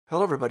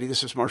Hello, everybody.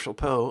 This is Marshall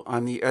Poe.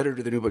 I'm the editor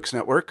of the New Books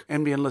Network.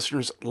 NBN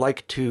listeners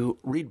like to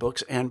read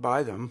books and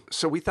buy them.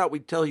 So we thought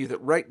we'd tell you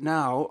that right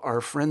now, our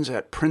friends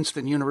at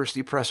Princeton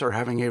University Press are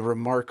having a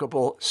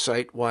remarkable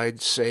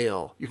site-wide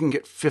sale. You can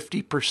get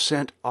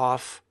 50%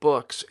 off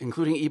books,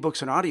 including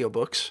ebooks and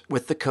audiobooks,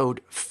 with the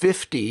code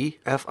 50,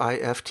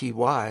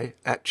 F-I-F-T-Y,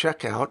 at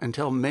checkout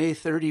until May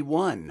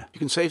 31. You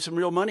can save some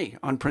real money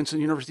on Princeton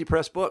University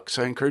Press books.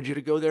 I encourage you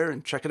to go there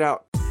and check it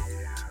out.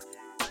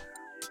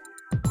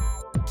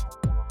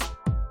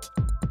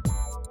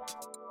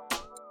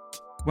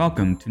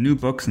 Welcome to New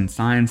Books in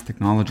Science,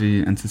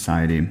 Technology, and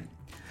Society.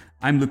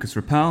 I'm Lucas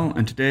Rappel,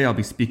 and today I'll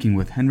be speaking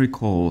with Henry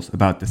Coles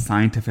about the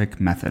scientific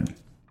method.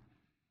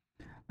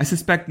 I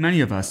suspect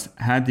many of us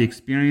had the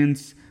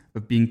experience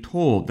of being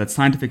told that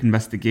scientific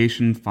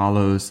investigation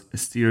follows a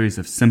series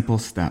of simple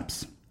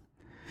steps.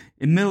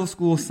 In middle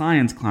school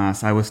science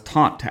class, I was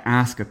taught to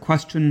ask a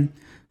question,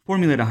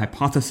 formulate a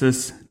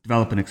hypothesis,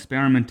 develop an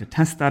experiment to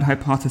test that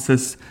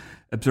hypothesis,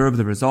 observe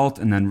the result,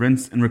 and then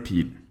rinse and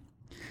repeat.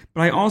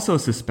 But I also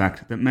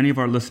suspect that many of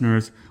our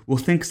listeners will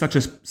think such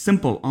a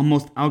simple,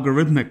 almost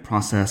algorithmic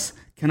process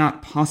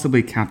cannot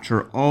possibly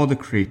capture all the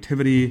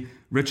creativity,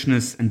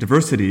 richness, and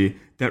diversity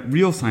that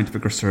real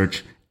scientific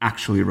research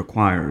actually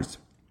requires.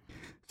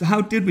 So how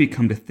did we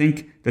come to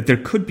think that there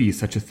could be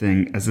such a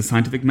thing as the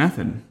scientific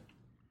method?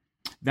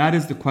 That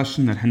is the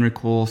question that Henry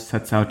Coles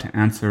sets out to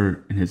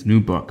answer in his new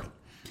book.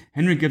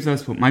 Henry gives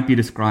us what might be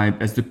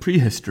described as the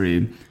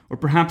prehistory, or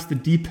perhaps the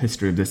deep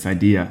history of this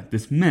idea,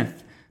 this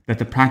myth, that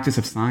the practice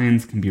of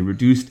science can be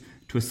reduced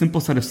to a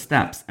simple set of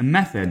steps, a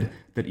method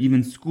that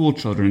even school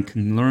children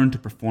can learn to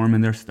perform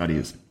in their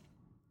studies.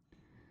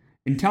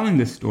 In telling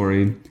this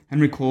story,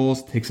 Henry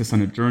Coles takes us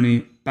on a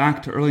journey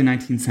back to early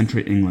 19th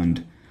century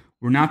England,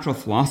 where natural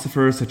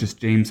philosophers such as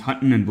James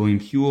Hutton and William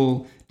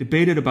Whewell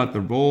debated about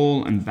the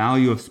role and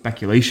value of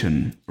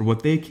speculation, or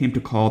what they came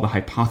to call the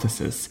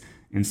hypothesis,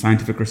 in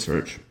scientific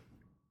research.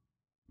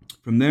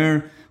 From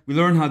there, we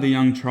learn how the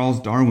young Charles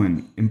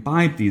Darwin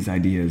imbibed these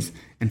ideas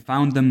and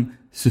found them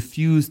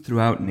suffused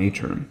throughout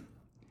nature.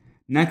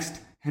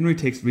 Next, Henry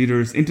takes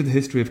readers into the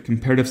history of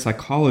comparative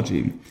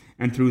psychology,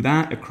 and through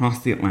that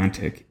across the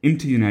Atlantic,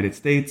 into the United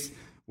States,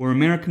 where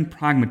American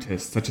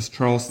pragmatists such as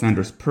Charles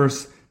Sanders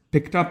Peirce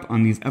picked up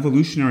on these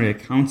evolutionary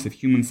accounts of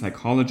human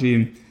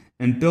psychology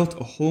and built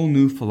a whole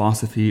new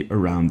philosophy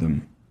around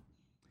them.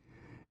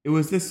 It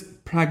was this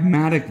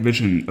pragmatic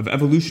vision of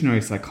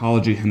evolutionary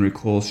psychology, Henry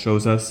Coles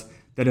shows us,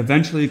 that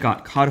eventually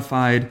got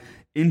codified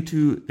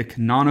into the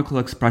canonical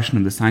expression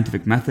of the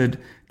scientific method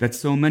that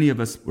so many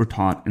of us were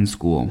taught in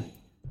school.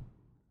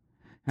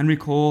 Henry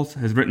Coles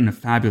has written a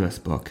fabulous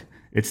book.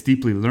 It's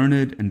deeply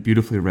learned and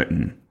beautifully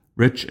written,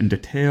 rich in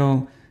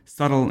detail,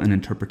 subtle in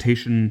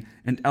interpretation,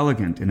 and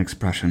elegant in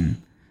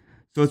expression.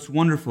 So it's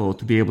wonderful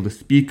to be able to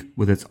speak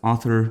with its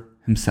author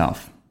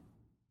himself.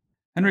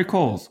 Henry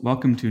Coles,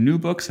 welcome to New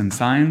Books in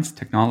Science,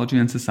 Technology,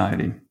 and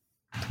Society.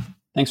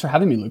 Thanks for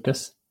having me,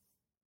 Lucas.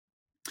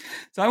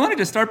 So I wanted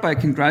to start by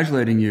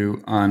congratulating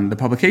you on the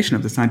publication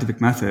of The Scientific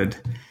Method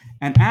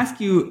and ask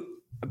you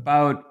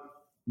about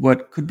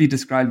what could be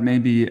described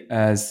maybe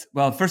as,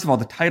 well, first of all,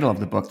 the title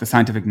of the book, The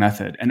Scientific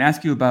Method, and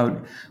ask you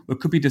about what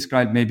could be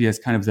described maybe as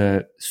kind of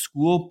the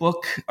school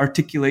book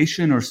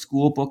articulation or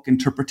school book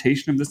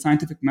interpretation of the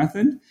scientific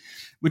method,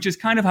 which is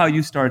kind of how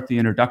you start the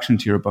introduction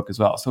to your book as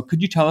well. So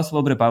could you tell us a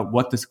little bit about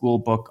what the school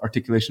book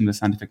articulation of the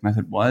scientific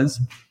method was?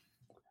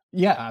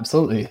 Yeah,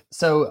 absolutely.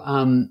 So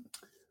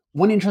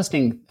one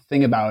interesting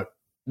thing about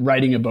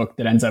writing a book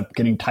that ends up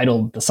getting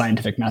titled The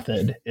Scientific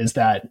Method is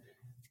that,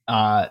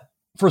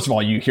 first of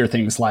all, you hear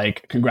things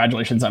like,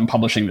 congratulations on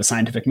publishing The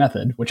Scientific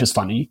Method, which is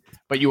funny,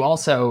 but you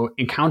also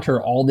encounter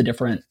all the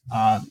different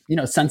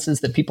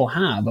senses that people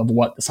have of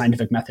what the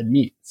scientific method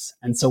means.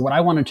 And so what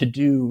I wanted to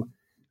do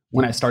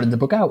when I started the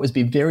book out was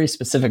be very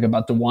specific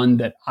about the one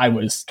that I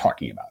was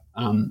talking about.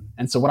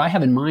 And so what I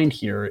have in mind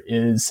here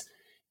is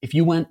if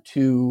you went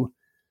to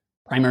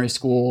primary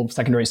school,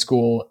 secondary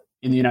school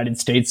in the United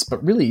States,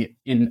 but really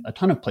in a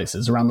ton of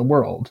places around the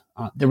world,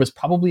 there was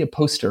probably a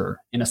poster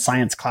in a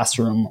science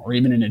classroom or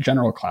even in a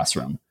general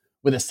classroom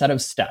with a set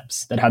of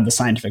steps that had the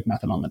scientific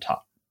method on the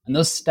top. And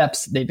those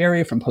steps, they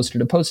vary from poster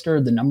to poster.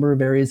 The number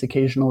varies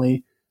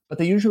occasionally, but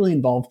they usually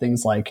involve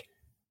things like,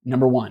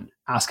 number 1,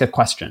 ask a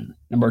question.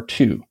 Number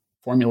 2,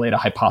 formulate a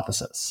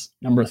hypothesis.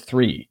 Number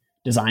 3,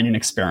 design an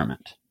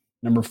experiment.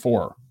 Number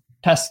 4,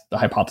 test the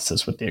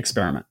hypothesis with the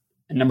experiment.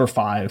 And number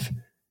 5,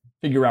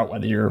 figure out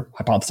whether your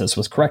hypothesis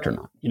was correct or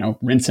not,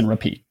 rinse and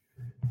repeat.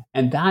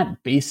 And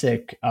that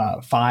basic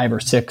 5 or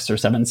 6 or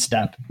 7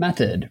 step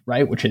method,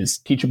 right, which is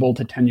teachable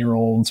to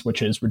 10-year-olds,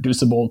 which is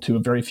reducible to a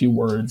very few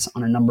words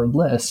on a numbered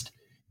list,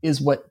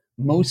 is what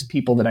most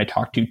people that I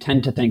talk to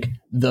tend to think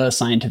the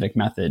scientific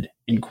method,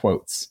 in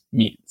quotes,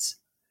 means.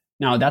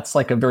 Now, that's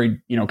like a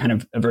very, kind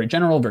of a very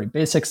general, very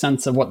basic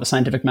sense of what the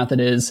scientific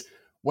method is.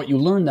 What you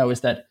learn, though,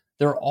 is that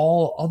there are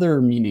all other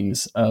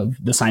meanings of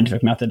the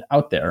scientific method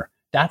out there.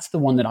 That's the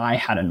one that I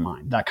had in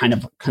mind, that kind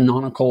of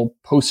canonical,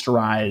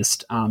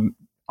 posterized,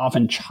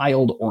 often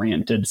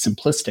child-oriented,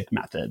 simplistic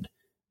method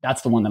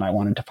that's the one that I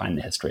wanted to find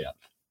the history of.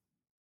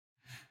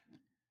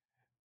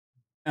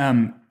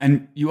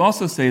 And you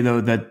also say,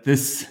 though, that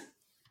this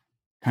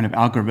kind of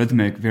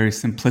algorithmic, very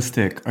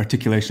simplistic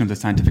articulation of the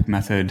scientific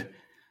method,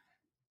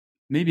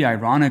 maybe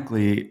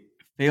ironically,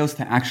 fails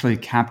to actually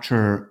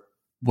capture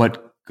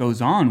what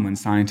goes on when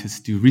scientists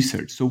do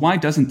research. So why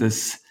doesn't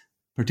this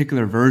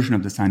particular version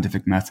of the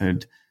scientific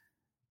method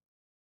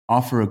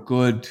offer a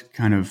good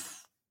kind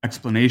of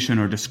explanation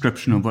or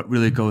description of what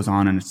really goes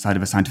on inside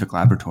of a scientific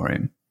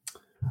laboratory?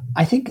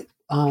 I think,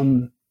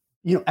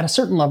 at a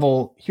certain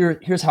level,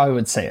 here's how I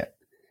would say it.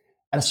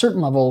 At a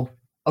certain level,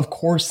 of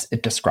course,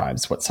 it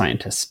describes what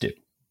scientists do.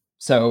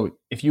 So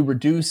if you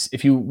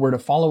were to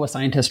follow a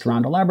scientist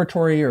around a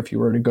laboratory, or if you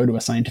were to go to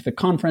a scientific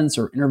conference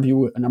or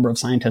interview a number of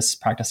scientists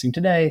practicing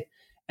today,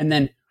 and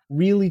then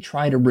really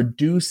try to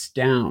reduce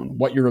down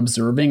what you're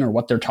observing or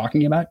what they're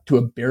talking about to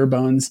a bare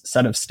bones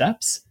set of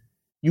steps,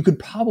 you could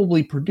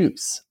probably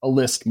produce a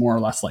list more or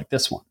less like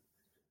this one.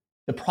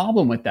 The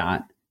problem with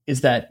that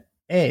is that,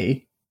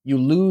 A, you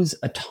lose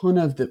a ton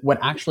of what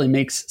actually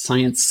makes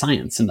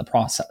science in the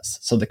process.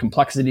 So the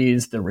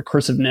complexities, the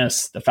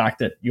recursiveness, the fact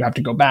that you have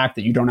to go back,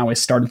 that you don't always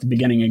start at the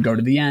beginning and go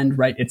to the end,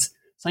 right?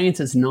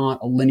 Science is not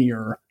a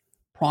linear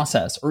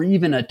process or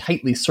even a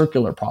tightly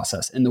circular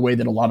process in the way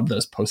that a lot of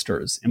those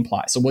posters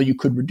imply. So while you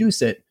could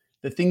reduce it,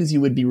 the things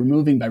you would be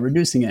removing by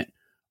reducing it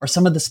are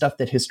some of the stuff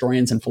that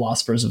historians and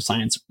philosophers of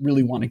science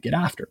really want to get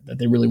after, that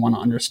they really want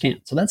to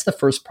understand. So that's the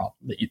first problem,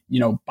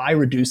 that by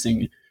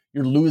reducing,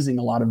 you're losing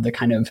a lot of the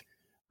kind of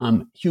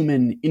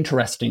human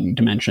interesting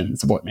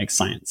dimensions of what makes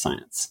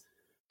science.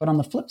 But on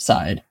the flip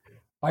side,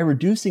 by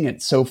reducing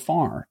it so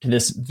far to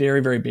this very,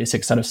 very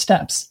basic set of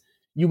steps,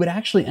 you would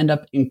actually end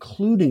up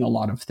including a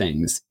lot of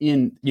things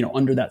in,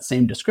 under that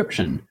same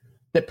description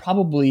that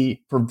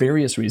probably for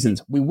various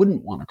reasons we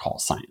wouldn't want to call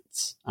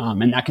science.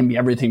 And that can be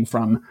everything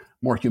from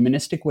more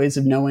humanistic ways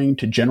of knowing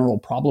to general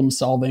problem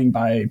solving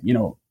by,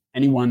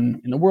 anyone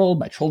in the world,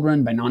 by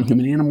children, by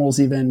non-human animals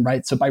even,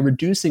 right? So by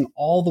reducing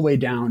all the way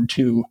down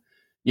to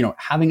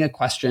having a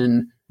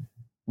question,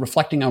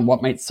 reflecting on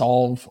what might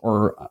solve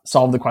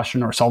the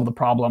question or solve the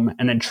problem,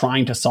 and then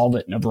trying to solve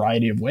it in a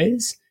variety of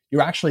ways,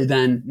 you're actually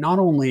then not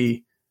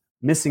only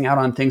missing out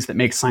on things that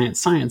make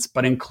science,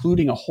 but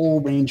including a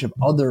whole range of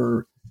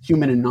other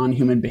human and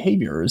non-human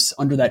behaviors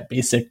under that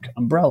basic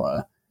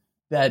umbrella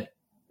that,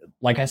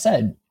 like I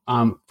said,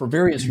 for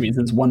various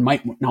reasons, one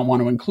might not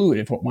want to include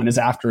if what one is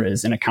after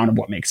is an account of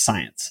what makes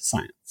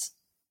science.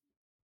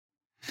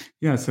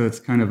 Yeah, so it's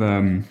kind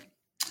of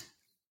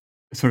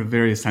sort of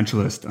very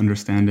essentialist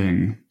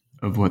understanding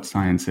of what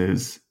science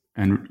is,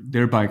 and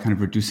thereby kind of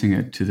reducing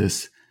it to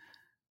this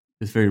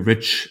very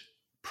rich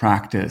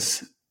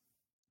practice,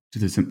 to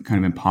this kind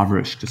of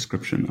impoverished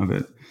description of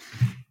it.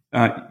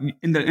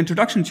 In the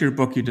introduction to your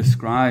book, you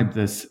describe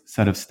this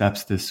set of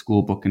steps, this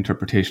school book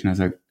interpretation, as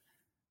a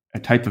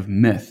type of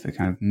myth, a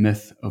kind of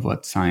myth of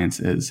what science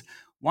is.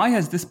 Why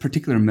has this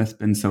particular myth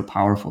been so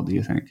powerful, do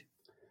you think?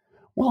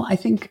 Well, I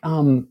think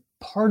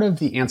part of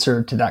the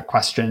answer to that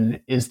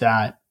question is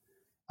that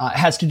it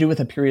has to do with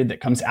a period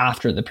that comes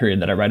after the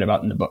period that I write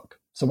about in the book.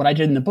 So what I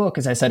did in the book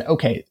is I said,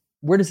 okay,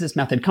 where does this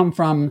method come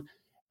from?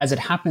 As it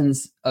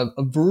happens, a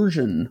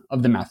version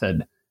of the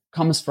method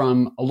comes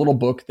from a little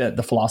book that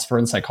the philosopher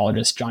and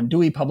psychologist John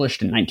Dewey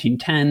published in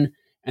 1910.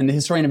 And the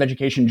historian of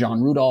education,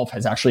 John Rudolph,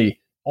 has actually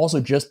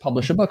also just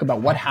published a book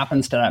about what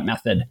happens to that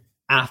method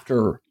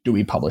after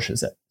Dewey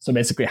publishes it. So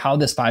basically how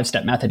this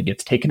 5-step method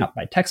gets taken up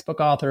by textbook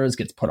authors,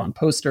 gets put on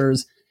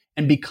posters,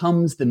 and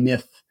becomes the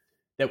myth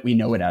that we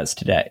know it as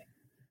today.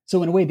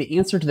 So in a way, the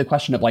answer to the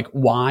question of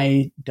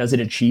why does it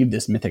achieve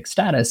this mythic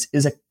status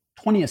is a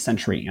 20th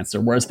century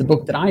answer, whereas the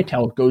book that I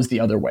tell goes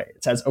the other way.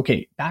 It says,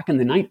 okay, back in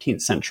the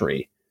 19th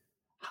century,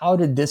 how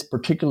did this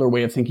particular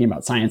way of thinking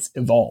about science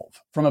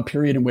evolve from a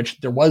period in which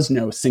there was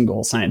no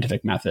single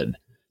scientific method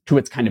to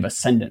its kind of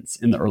ascendance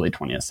in the early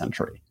 20th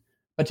century?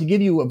 But to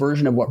give you a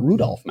version of what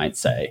Rudolph might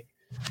say,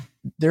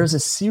 there's a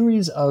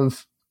series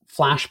of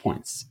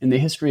flashpoints in the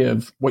history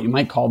of what you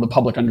might call the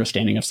public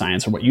understanding of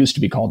science, or what used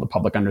to be called the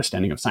public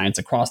understanding of science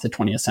across the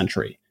 20th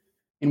century,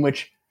 in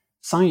which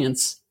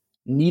science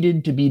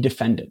needed to be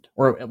defended,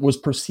 or it was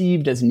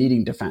perceived as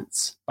needing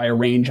defense by a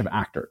range of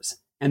actors.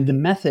 And the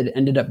method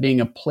ended up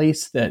being a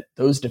place that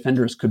those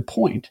defenders could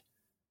point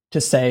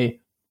to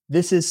say,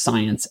 this is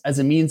science as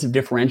a means of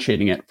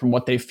differentiating it from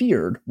what they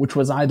feared, which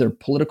was either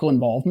political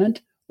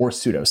involvement or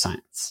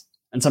pseudoscience.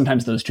 And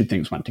sometimes those two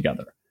things went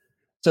together.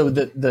 So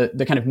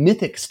the kind of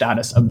mythic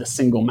status of the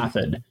single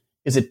method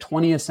is a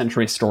 20th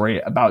century story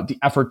about the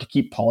effort to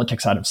keep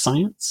politics out of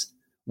science,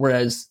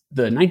 whereas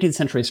the 19th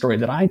century story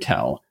that I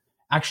tell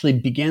actually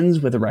begins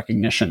with a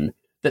recognition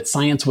that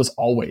science was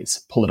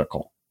always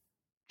political,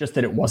 just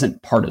that it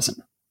wasn't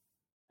partisan.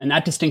 And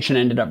that distinction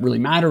ended up really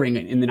mattering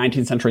in the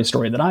 19th century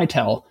story that I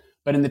tell.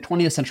 But in the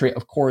 20th century,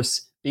 of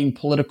course, being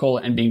political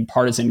and being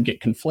partisan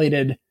get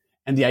conflated.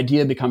 And the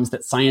idea becomes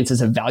that science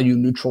is a value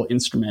neutral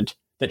instrument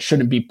that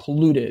shouldn't be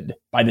polluted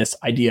by this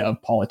idea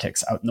of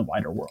politics out in the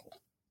wider world.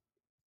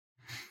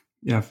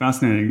 Yeah,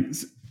 fascinating.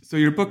 So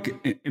your book,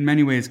 in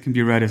many ways, can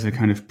be read as a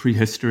kind of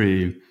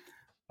prehistory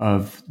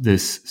of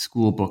this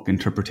school book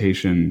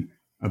interpretation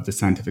of the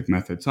scientific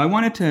method. So I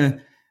wanted to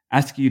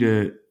ask you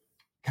to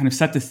kind of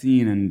set the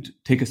scene and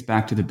take us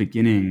back to the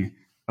beginning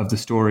of the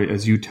story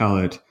as you tell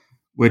it,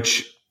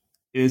 which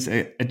is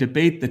a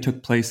debate that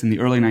took place in the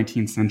early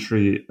 19th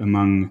century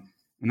among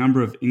a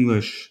number of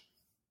English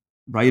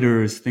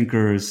writers,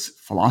 thinkers,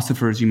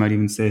 philosophers, you might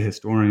even say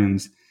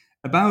historians,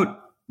 about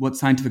what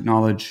scientific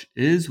knowledge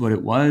is, what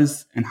it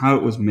was, and how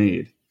it was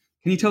made.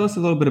 Can you tell us a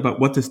little bit about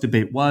what this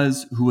debate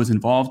was, who was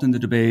involved in the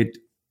debate,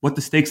 what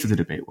the stakes of the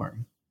debate were?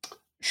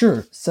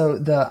 Sure. So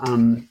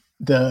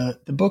the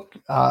book,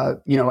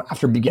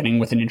 after beginning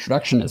with an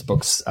introduction, as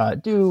books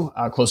do,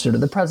 closer to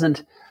the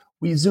present,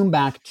 we zoom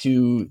back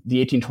to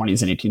the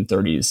 1820s and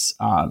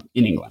 1830s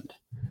in England.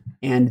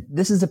 And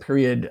this is a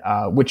period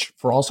which,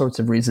 for all sorts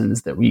of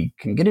reasons that we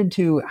can get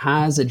into,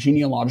 has a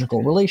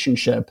genealogical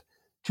relationship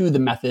to the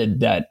method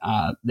that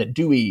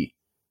Dewey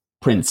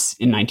prints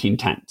in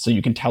 1910. So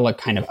you can tell a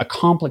kind of a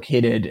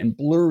complicated and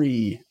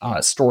blurry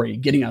story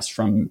getting us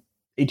from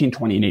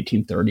 1820 and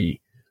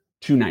 1830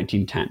 to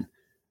 1910.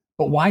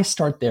 But why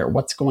start there?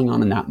 What's going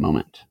on in that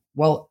moment?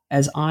 Well,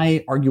 as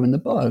I argue in the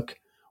book,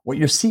 what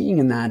you're seeing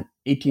in that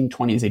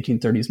 1820s,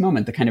 1830s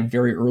moment, the kind of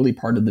very early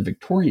part of the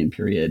Victorian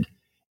period,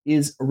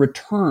 is a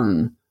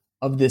return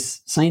of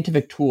this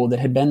scientific tool that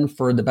had been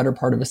for the better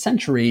part of a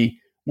century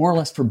more or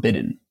less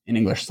forbidden in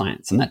English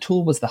science. And that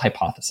tool was the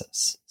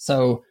hypothesis.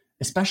 So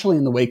especially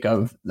in the wake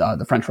of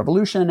the French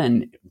Revolution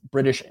and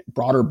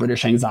broader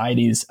British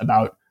anxieties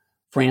about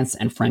France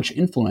and French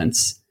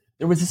influence,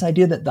 there was this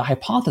idea that the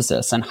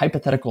hypothesis and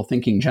hypothetical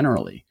thinking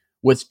generally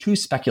was too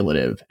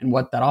speculative. And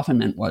what that often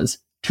meant was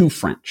too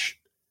French.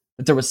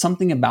 That there was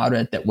something about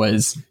it that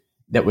was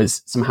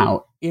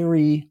somehow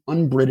airy,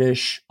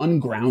 un-British,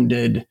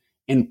 ungrounded,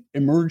 and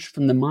emerged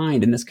from the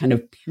mind in this kind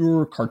of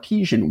pure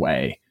Cartesian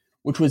way,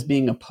 which was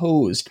being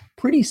opposed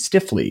pretty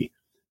stiffly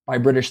by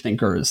British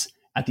thinkers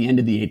at the end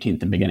of the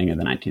 18th and beginning of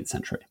the 19th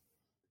century.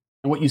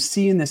 And what you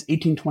see in this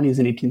 1820s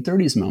and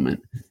 1830s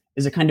moment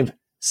is a kind of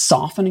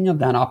softening of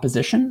that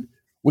opposition,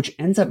 which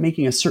ends up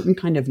making a certain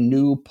kind of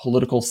new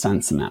political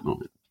sense in that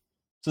moment.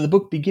 So the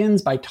book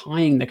begins by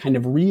tying the kind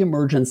of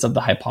reemergence of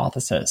the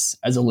hypothesis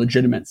as a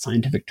legitimate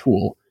scientific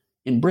tool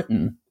in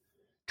Britain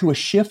to a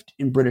shift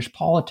in British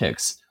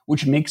politics,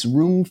 which makes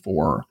room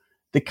for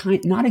the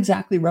kind, not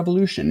exactly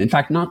revolution, in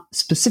fact, not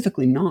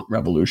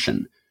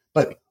revolution,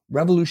 but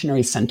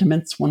revolutionary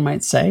sentiments, one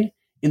might say,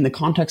 in the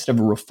context of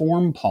a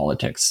reform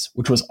politics,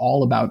 which was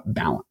all about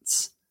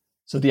balance.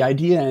 So the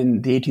idea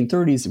in the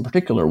 1830s in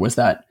particular was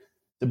that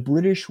the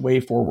British way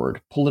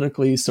forward,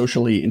 politically,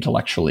 socially,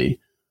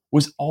 intellectually,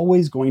 was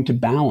always going to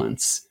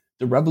balance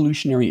the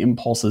revolutionary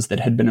impulses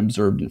that had been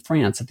observed in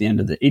France at the end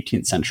of the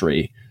 18th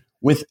century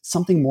with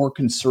something more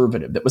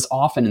conservative that was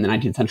often in the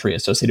 19th century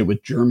associated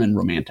with German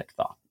romantic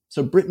thought.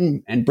 So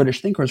Britain and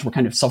British thinkers were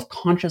kind of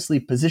self-consciously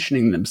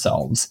positioning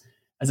themselves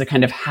as a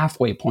kind of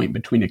halfway point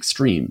between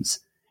extremes.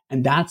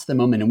 And that's the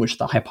moment in which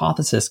the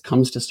hypothesis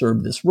comes to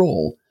serve this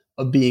role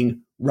of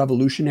being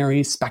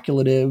revolutionary,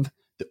 speculative,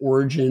 the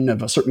origin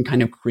of a certain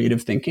kind of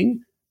creative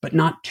thinking, but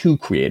not too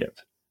creative.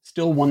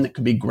 Still one that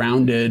could be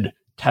grounded,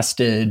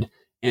 tested,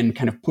 and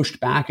kind of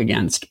pushed back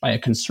against by a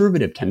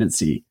conservative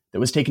tendency that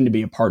was taken to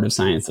be a part of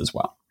science as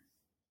well.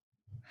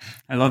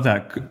 I love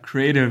that.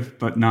 Creative,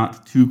 but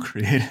not too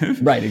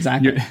creative. Right,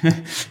 exactly.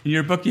 In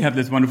your book, you have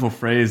this wonderful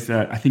phrase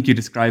that I think you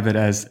describe it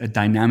as a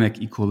dynamic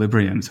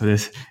equilibrium. So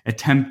this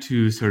attempt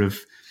to sort of,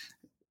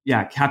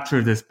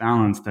 capture this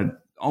balance that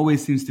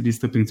always seems to be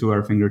slipping through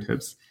our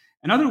fingertips.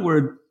 Another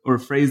word or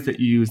phrase that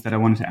you use that I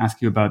wanted to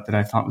ask you about that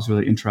I thought was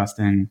really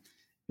interesting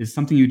is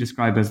something you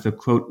describe as the,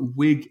 quote,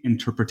 Whig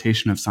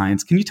interpretation of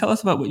science. Can you tell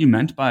us about what you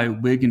meant by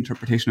Whig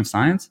interpretation of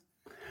science?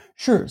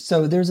 Sure.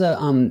 So there's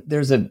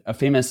a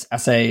famous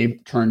essay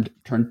turned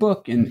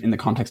book in the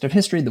context of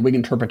history, the Whig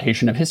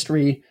interpretation of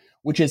history,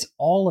 which is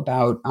all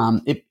about,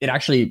 it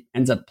actually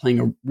ends up playing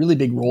a really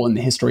big role in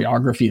the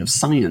historiography of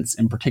science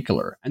in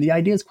particular. And the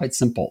idea is quite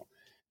simple,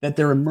 that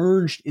there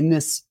emerged in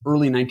this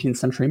early 19th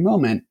century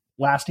moment,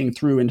 lasting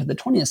through into the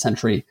 20th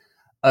century,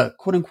 a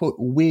quote unquote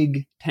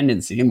Whig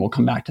tendency, and we'll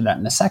come back to that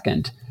in a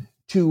second,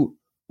 to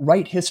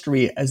write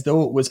history as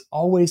though it was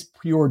always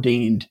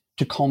preordained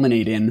to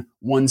culminate in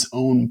one's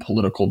own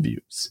political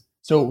views.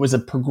 So it was a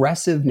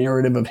progressive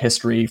narrative of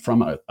history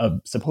from a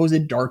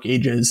supposed dark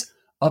ages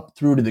up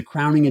through to the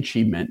crowning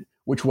achievement,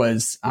 which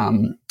was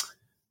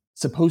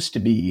supposed to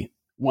be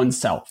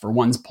oneself or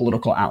one's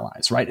political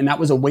allies, right? And that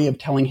was a way of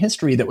telling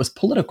history that was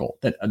political,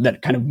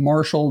 that kind of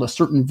marshaled a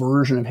certain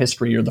version of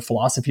history or the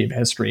philosophy of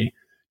history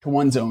to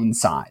one's own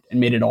side and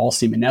made it all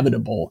seem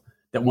inevitable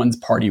that one's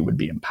party would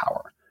be in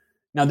power.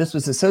 Now, this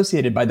was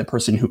associated by the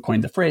person who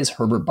coined the phrase,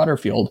 Herbert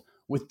Butterfield,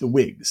 with the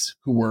Whigs,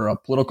 who were a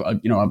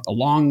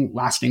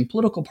long-lasting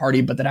political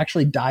party, but that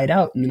actually died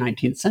out in the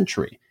 19th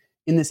century.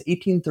 In this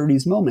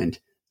 1830s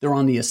moment, they're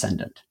on the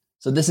ascendant.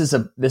 So this is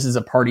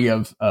a party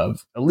of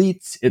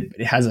elites.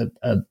 It has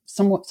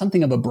somewhat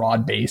something of a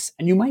broad base,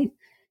 and you might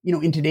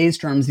in today's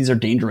terms, these are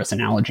dangerous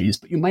analogies,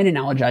 but you might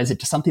analogize it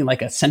to something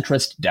like a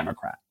centrist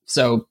Democrat.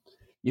 So,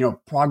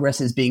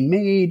 progress is being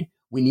made.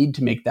 We need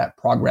to make that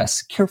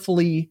progress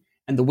carefully.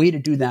 And the way to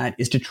do that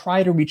is to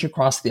try to reach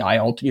across the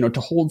aisle,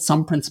 to hold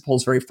some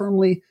principles very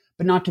firmly,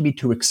 but not to be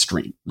too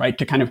extreme, right?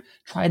 To kind of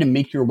try to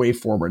make your way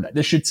forward.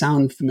 This should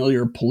sound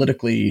familiar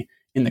politically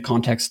in the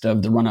context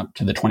of the run-up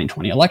to the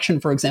 2020 election,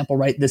 for example,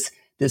 right?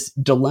 This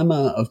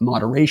dilemma of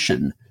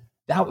moderation,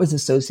 that was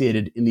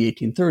associated in the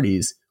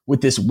 1830s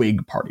with this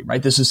Whig party,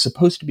 right? This is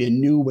supposed to be a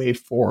new way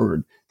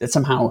forward that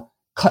somehow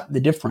cut the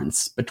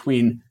difference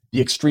between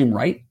the extreme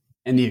right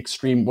and the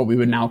extreme, what we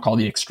would now call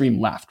the extreme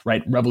left,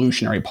 right?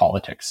 Revolutionary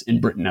politics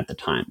in Britain at the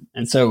time.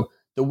 And so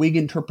the Whig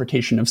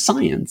interpretation of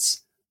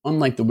science,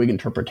 unlike the Whig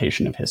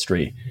interpretation of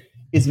history,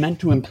 is meant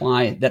to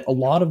imply that a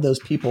lot of those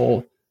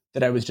people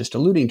that I was just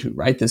alluding to,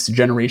 right? This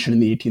generation in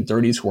the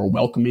 1830s who are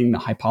welcoming the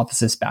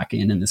hypothesis back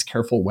in this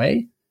careful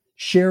way,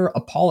 share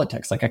a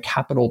politics, like a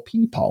capital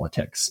P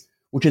politics,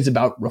 which is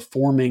about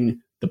reforming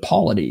the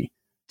polity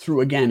through,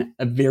 again,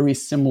 a very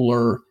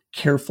similar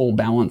careful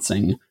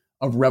balancing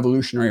of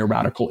revolutionary or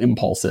radical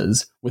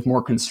impulses with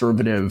more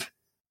conservative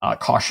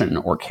caution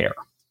or care.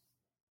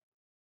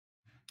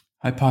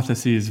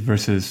 Hypotheses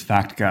versus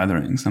fact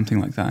gathering,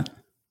 something like that.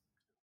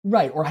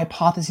 Right, or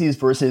hypotheses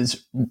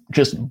versus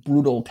just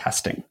brutal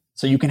testing.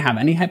 So you can have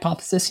any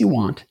hypothesis you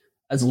want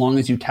as long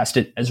as you test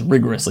it as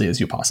rigorously as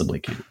you possibly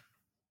can.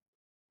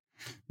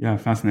 Yeah,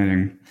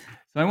 fascinating.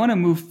 So I want to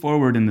move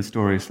forward in the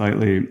story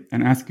slightly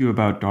and ask you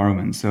about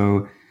Darwin.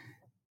 So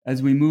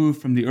as we move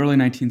from the early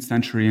 19th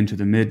century into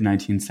the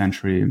mid-19th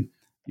century,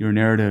 your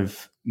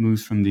narrative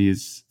moves from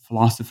these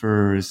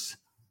philosophers,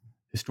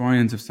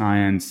 historians of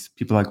science,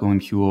 people like William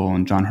Whewell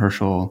and John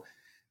Herschel,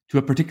 to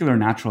a particular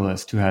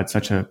naturalist who had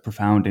such a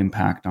profound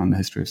impact on the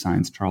history of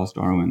science, Charles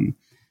Darwin,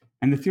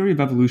 and the theory of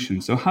evolution.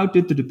 So how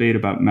did the debate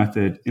about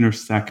method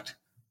intersect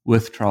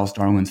with Charles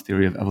Darwin's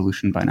theory of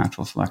evolution by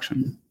natural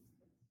selection?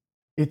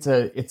 It's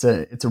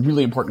a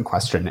really important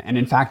question. And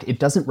in fact, it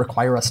doesn't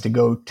require us to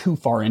go too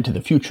far into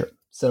the future.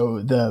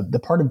 So the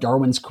part of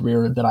Darwin's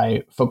career that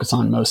I focus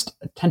on most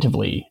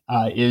attentively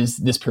is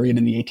this period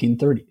in the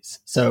 1830s.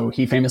 So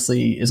he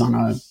famously is on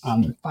a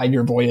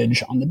 5-year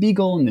voyage on the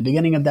Beagle in the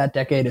beginning of that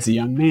decade as a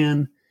young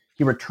man.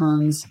 He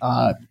returns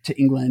to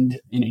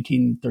England in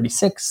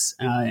 1836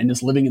 and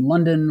is living in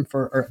London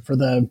for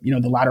the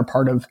latter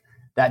part of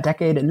that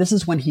decade. And this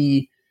is when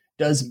he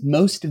does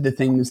most of the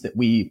things that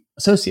we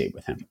associate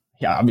with him.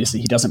 Yeah, obviously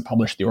he doesn't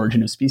publish The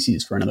Origin of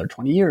Species for another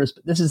 20 years,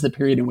 but this is the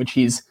period in which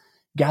he's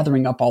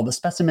gathering up all the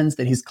specimens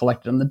that he's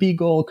collected on the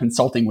Beagle,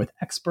 consulting with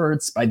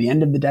experts. By the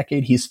end of the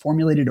decade, he's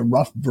formulated a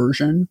rough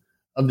version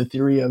of the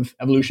theory of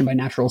evolution by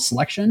natural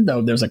selection,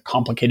 though there's a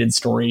complicated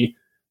story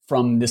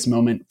from this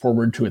moment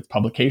forward to its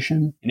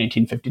publication in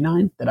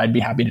 1859 that I'd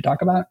be happy to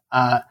talk about.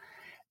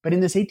 But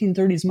in this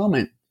 1830s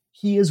moment,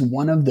 he is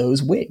one of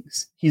those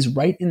Whigs. He's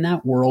right in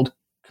that world,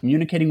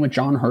 communicating with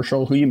John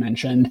Herschel, who you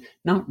mentioned,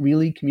 not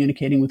really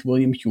communicating with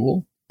William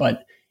Whewell,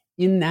 but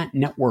in that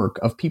network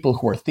of people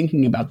who are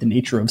thinking about the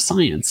nature of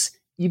science,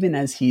 even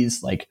as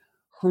he's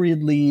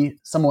hurriedly,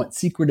 somewhat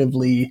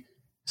secretively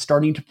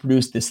starting to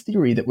produce this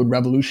theory that would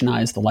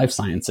revolutionize the life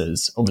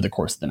sciences over the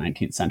course of the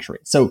 19th century.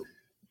 So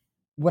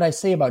what I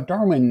say about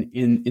Darwin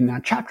in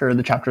that chapter,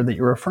 the chapter that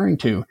you're referring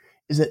to,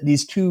 is that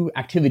these two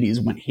activities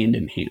went hand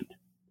in hand.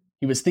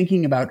 He was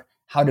thinking about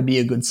how to be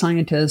a good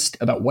scientist,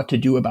 about what to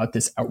do about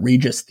this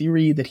outrageous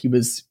theory that he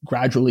was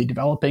gradually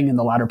developing in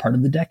the latter part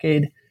of the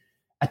decade,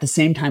 at the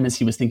same time as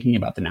he was thinking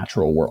about the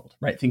natural world,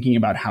 right? Thinking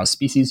about how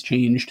species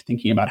changed,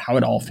 thinking about how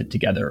it all fit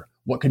together,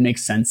 what could make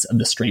sense of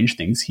the strange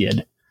things he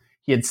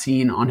had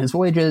seen on his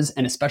voyages,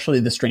 and especially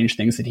the strange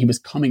things that he was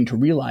coming to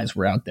realize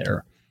were out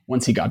there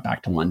once he got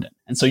back to London.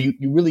 And so you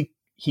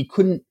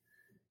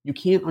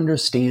can't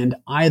understand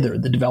either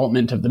the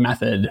development of the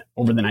method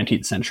over the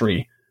 19th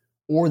century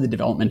or the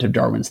development of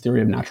Darwin's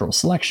theory of natural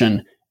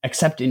selection,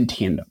 except in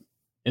tandem,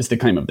 is the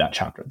claim of that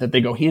chapter, that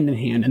they go hand in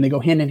hand, and they go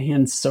hand in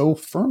hand so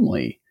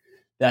firmly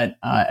that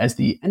as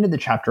the end of the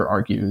chapter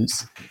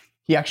argues,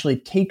 he actually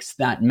takes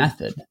that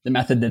method, the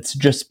method that's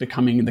just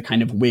becoming the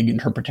kind of Whig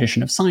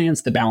interpretation of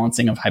science, the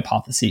balancing of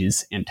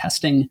hypotheses and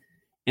testing,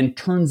 and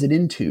turns it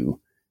into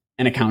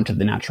an account of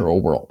the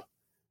natural world.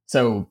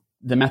 So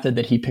the method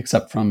that he picks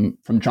up from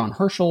John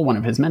Herschel, one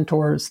of his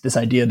mentors, this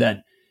idea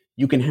that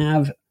you can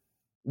have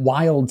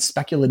wild,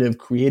 speculative,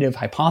 creative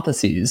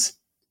hypotheses.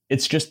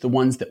 It's just the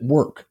ones that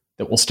work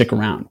that will stick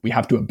around. We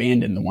have to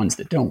abandon the ones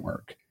that don't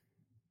work.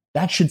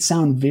 That should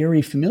sound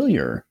very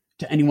familiar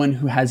to anyone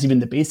who has even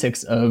the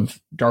basics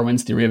of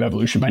Darwin's theory of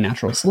evolution by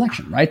natural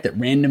selection, right? That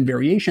random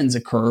variations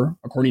occur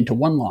according to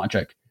one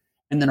logic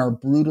and then are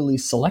brutally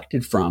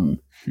selected from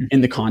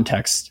in the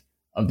context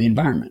of the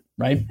environment,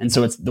 right? And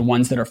so it's the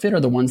ones that are fit are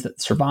the ones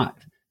that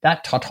survive.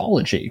 That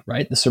tautology,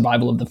 right? The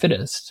survival of the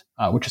fittest,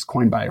 which is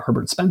coined by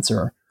Herbert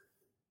Spencer,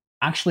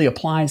 actually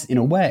applies in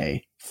a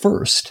way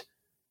first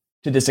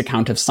to this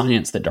account of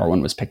science that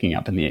Darwin was picking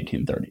up in the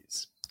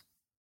 1830s.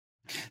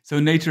 So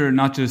nature,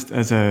 not just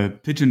as a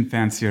pigeon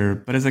fancier,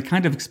 but as a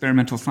kind of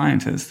experimental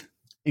scientist.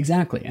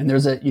 Exactly. And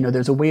there's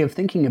a way of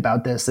thinking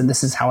about this, and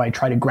this is how I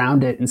try to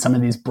ground it in some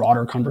of these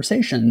broader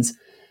conversations.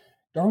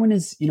 Darwin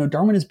is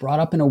brought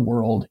up in a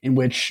world in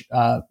which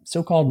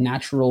so-called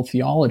natural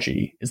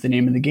theology is the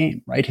name of the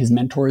game, right? His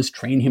mentors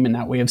train him in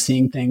that way of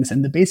seeing things.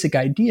 And the basic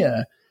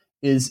idea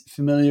is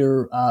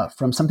familiar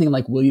from something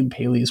like William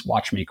Paley's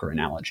watchmaker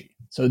analogy.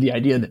 So the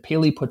idea that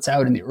Paley puts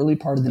out in the early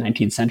part of the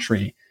 19th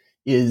century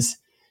is,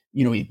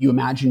 you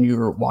imagine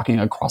you're walking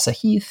across a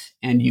heath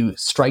and you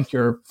strike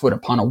your foot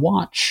upon a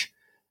watch,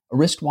 a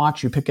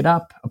wristwatch, you pick it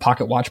up, a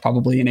pocket watch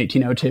probably in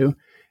 1802.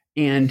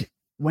 And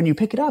when you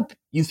pick it up,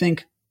 you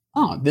think,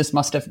 oh, this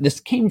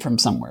came from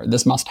somewhere.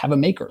 This must have a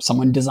maker.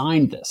 Someone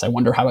designed this. I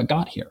wonder how it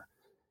got here.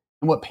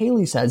 And what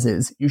Paley says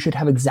is you should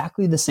have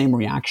exactly the same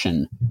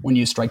reaction when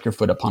you strike your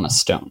foot upon a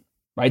stone,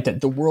 right?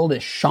 That the world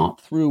is shot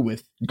through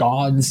with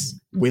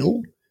God's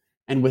will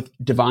and with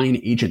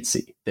divine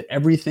agency, that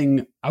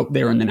everything out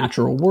there in the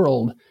natural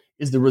world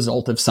is the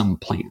result of some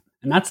plan.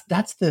 And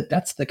that's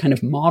the kind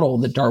of model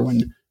that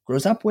Darwin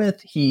grows up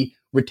with. He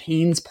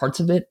retains parts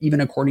of it, even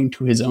according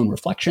to his own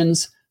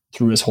reflections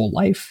through his whole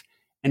life.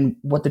 And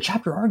what the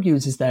chapter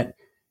argues is that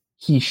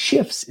he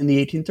shifts in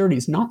the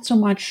 1830s, not so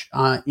much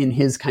in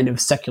his kind of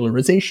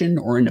secularization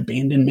or an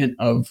abandonment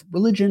of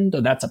religion,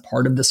 though that's a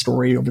part of the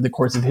story over the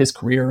course of his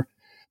career,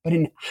 but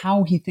in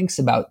how he thinks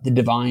about the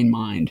divine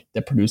mind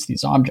that produced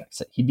these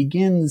objects. He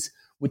begins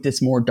with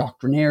this more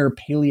doctrinaire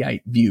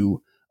Paleyite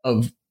view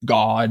of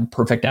God,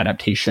 perfect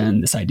adaptation,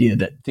 this idea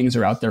that things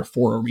are out there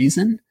for a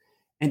reason,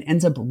 and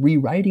ends up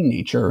rewriting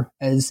nature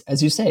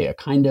as you say, a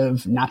kind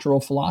of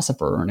natural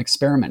philosopher or an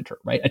experimenter,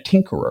 right? A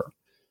tinkerer.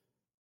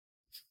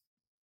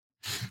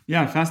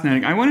 Yeah,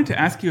 fascinating. I wanted to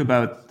ask you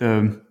about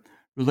the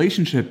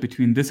relationship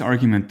between this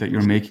argument that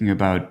you're making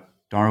about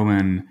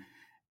Darwin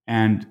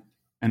and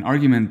an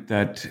argument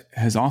that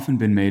has often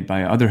been made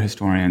by other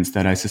historians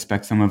that I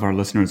suspect some of our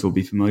listeners will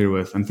be familiar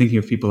with. I'm thinking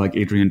of people like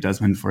Adrian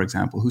Desmond, for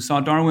example, who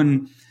saw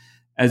Darwin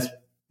as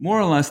more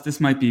or less,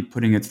 this might be me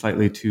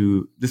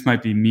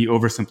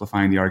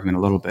oversimplifying the argument a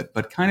little bit,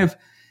 but kind of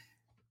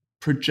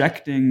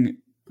projecting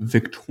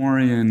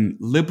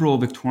liberal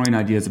Victorian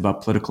ideas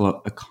about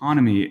political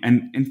economy,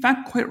 and in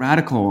fact, quite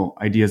radical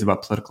ideas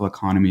about political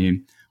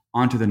economy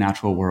onto the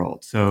natural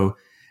world. So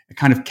a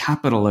kind of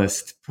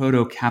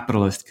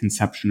proto-capitalist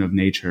conception of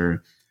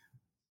nature.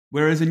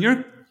 Whereas in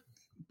your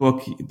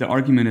book, the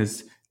argument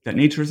is that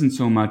nature isn't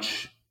so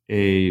much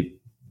a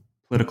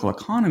political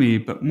economy,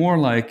 but more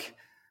like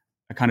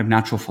a kind of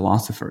natural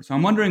philosopher. So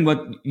I'm wondering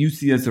what you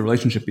see as the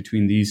relationship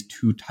between these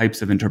two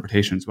types of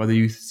interpretations, whether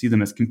you see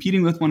them as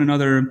competing with one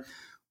another,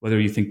 whether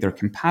you think they're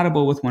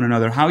compatible with one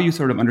another, how you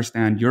sort of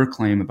understand your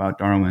claim about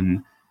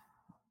Darwin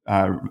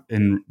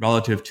in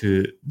relative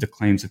to the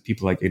claims of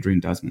people like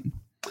Adrian Desmond.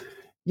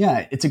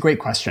 Yeah, it's a great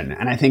question.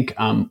 And I think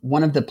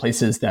one of the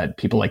places that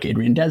people like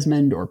Adrian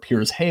Desmond or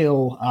Piers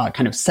Hale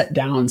kind of set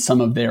down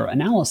some of their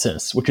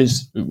analysis, which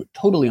is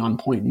totally on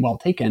point and well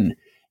taken,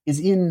 is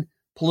in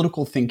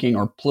political thinking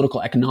or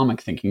political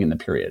economic thinking in the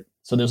period.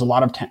 So there's a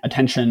lot of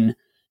attention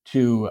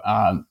to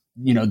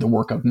the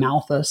work of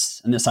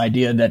Malthus and this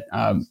idea that,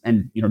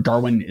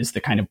 Darwin is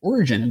the kind of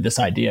origin of this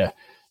idea,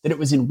 that it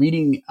was in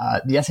reading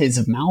the essays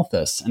of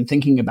Malthus and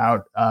thinking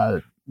about,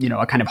 a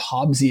kind of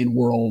Hobbesian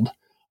world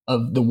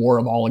of the war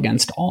of all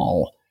against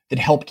all that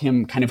helped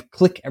him kind of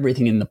click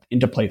everything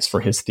into place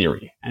for his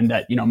theory. And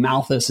that,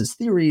 Malthus's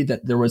theory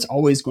that there was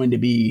always going to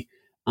be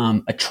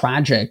a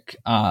tragic,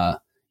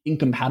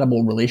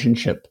 incompatible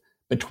relationship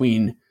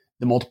between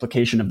the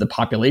multiplication of the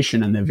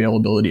population and the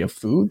availability of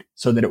food,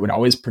 so that it would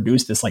always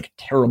produce this like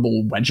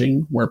terrible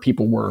wedging where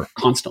people were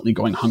constantly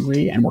going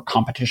hungry and where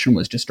competition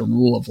was just a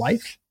rule of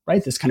life,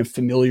 right? This kind of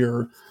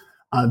familiar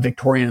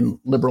Victorian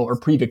liberal or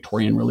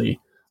pre-Victorian really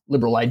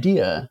liberal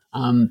idea.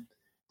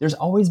 There's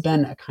always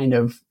been a kind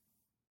of,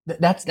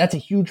 that's a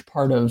huge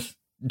part of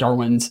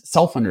Darwin's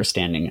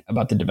self-understanding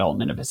about the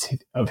development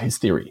of his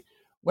theory.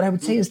 What I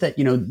would say is that,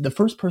 the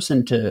first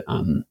person to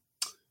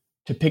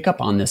pick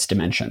up on this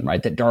dimension,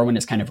 right, that Darwin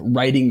is kind of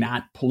writing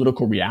that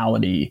political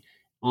reality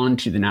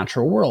onto the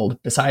natural world,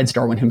 besides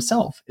Darwin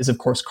himself, is of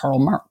course Karl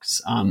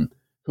Marx,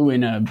 who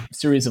in a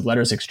series of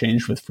letters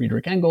exchanged with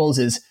Friedrich Engels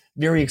is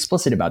very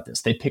explicit about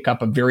this. They pick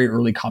up a very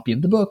early copy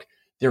of the book.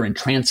 They're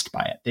entranced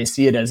by it. They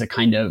see it as a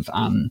kind of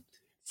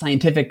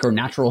scientific or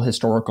natural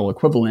historical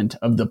equivalent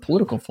of the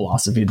political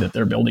philosophy that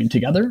they're building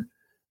together.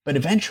 But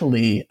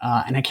eventually,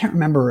 and I can't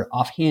remember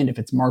offhand if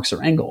it's Marx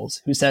or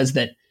Engels, who says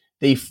that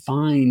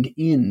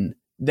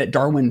that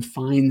Darwin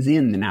finds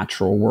in the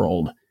natural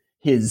world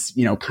his,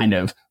 kind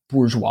of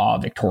bourgeois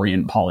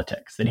Victorian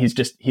politics, that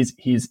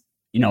he's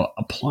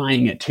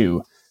applying it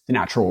to the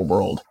natural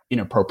world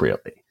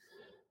inappropriately.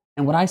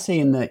 And what I say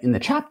in the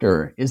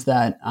chapter is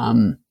that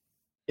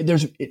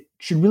it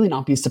should really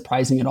not be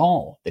surprising at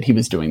all that he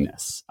was doing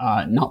this,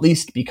 not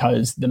least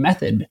because the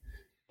method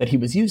that he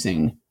was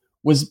using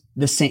was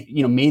the same,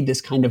 made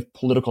this kind of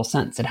political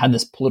sense. It had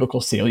this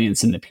political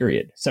salience in the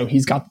period. So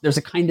there's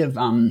a kind of,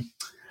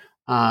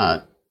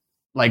 I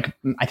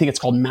think it's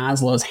called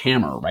Maslow's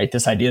hammer, right?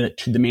 This idea that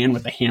to the man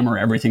with the hammer,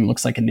 everything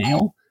looks like a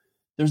nail.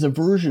 there's a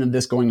version of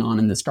this going on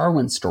in this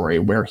Darwin story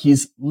where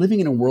he's living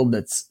in a world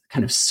that's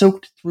kind of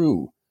soaked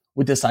through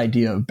with this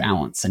idea of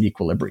balance and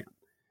equilibrium.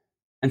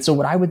 And so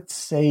what I would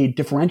say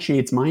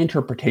differentiates my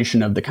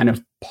interpretation of the kind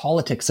of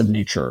politics of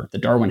nature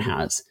that Darwin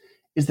has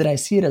is that I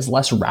see it as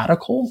less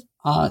radical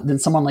than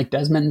someone like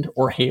Desmond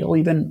or Hale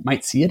even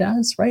might see it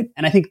as, right?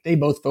 And I think they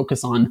both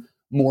focus on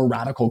more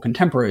radical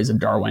contemporaries of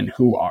Darwin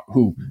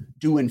who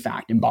do in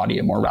fact embody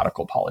a more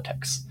radical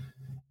politics.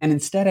 And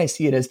instead I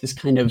see it as this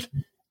kind of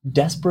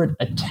desperate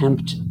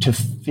attempt to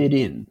fit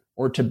in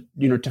or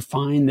to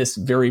find this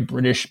very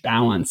British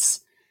balance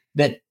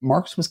that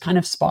Marx was kind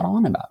of spot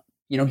on about.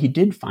 He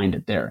did find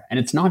it there. And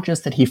it's not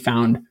just that he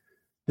found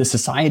the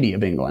society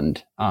of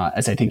England,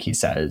 as I think he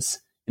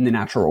says, in the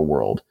natural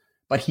world,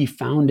 but he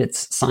found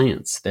its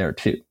science there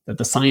too, that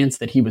the science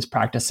that he was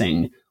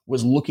practicing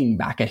was looking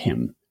back at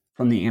him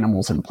from the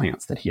animals and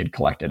plants that he had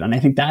collected. And I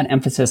think that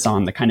emphasis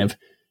on the kind of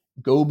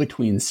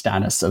go-between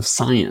status of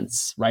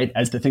science, right,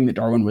 as the thing that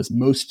Darwin was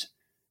most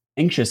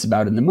anxious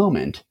about in the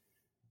moment,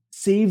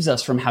 saves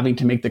us from having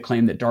to make the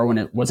claim that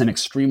Darwin was an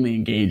extremely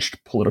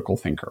engaged political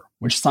thinker,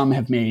 which some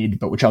have made,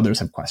 but which others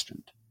have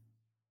questioned.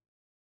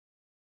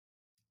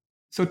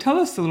 So tell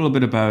us a little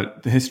bit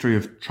about the history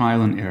of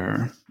trial and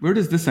error. Where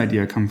does this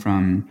idea come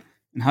from,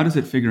 and how does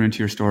it figure into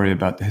your story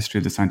about the history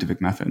of the scientific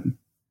method?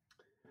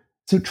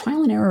 So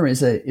trial and error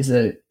is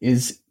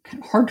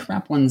kind of hard to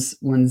wrap one's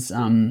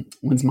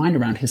mind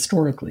around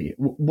historically.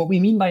 What we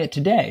mean by it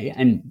today,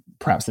 and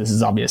perhaps this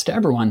is obvious to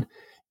everyone,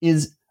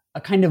 is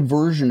a kind of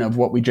version of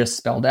what we just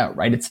spelled out,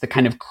 right? It's the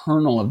kind of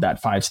kernel of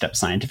that 5-step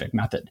scientific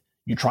method.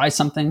 You try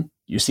something,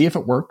 you see if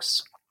it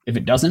works. If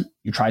it doesn't,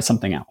 you try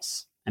something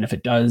else. And if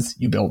it does,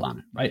 you build on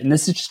it, right? And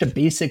this is just a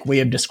basic way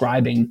of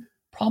describing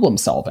problem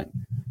solving,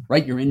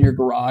 right? You're in your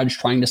garage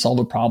trying to solve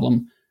a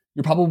problem.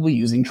 You're probably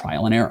using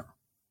trial and error.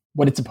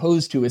 What it's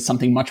opposed to is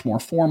something much more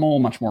formal,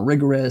 much more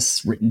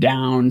rigorous, written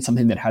down,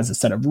 something that has a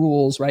set of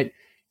rules, right?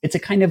 It's a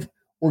kind of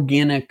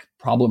organic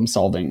problem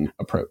solving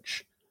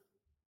approach.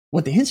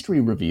 What the history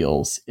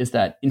reveals is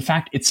that, in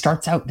fact, it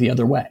starts out the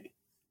other way.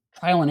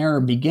 Trial and error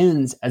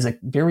begins as a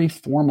very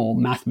formal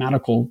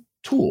mathematical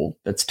tool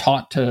that's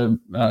taught to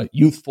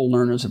youthful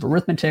learners of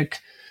arithmetic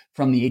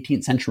from the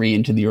 18th century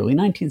into the early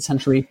 19th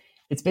century.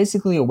 It's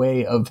basically a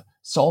way of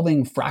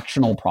solving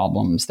fractional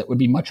problems that would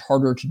be much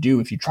harder to do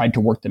if you tried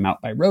to work them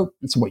out by rote.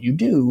 And so what you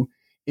do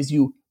is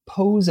you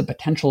pose a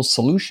potential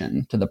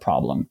solution to the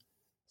problem,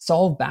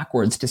 solve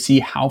backwards to see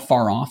how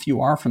far off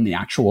you are from the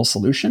actual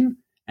solution,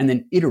 and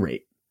then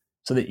iterate.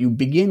 So that you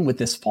begin with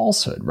this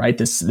falsehood, right?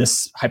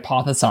 This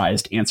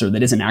hypothesized answer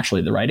that isn't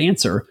actually the right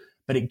answer,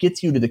 but it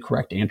gets you to the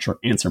correct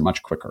answer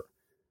much quicker.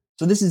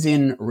 So this is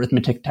in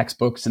arithmetic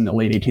textbooks in the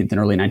late 18th and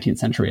early 19th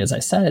century, as I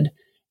said.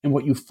 And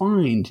what you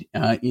find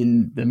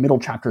in the middle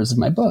chapters of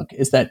my book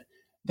is that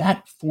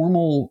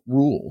formal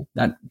rule,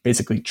 that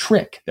basically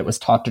trick that was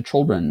taught to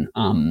children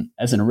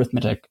as an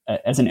arithmetic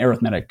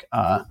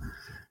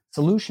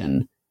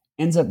solution,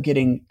 ends up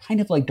getting kind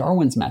of like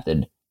Darwin's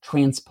method,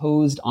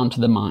 transposed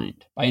onto the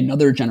mind by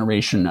another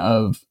generation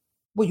of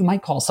what you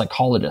might call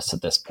psychologists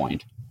at this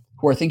point,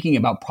 who are thinking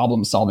about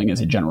problem solving as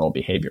a general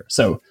behavior.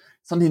 So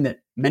something that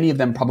many of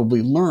them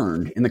probably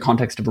learned in the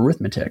context of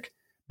arithmetic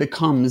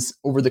becomes,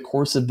 over the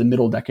course of the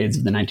middle decades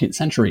of the 19th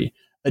century,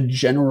 a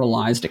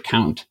generalized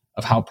account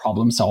of how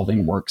problem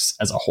solving works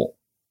as a whole.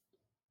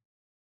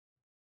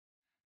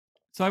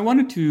 So I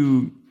wanted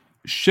to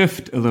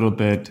shift a little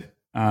bit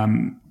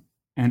and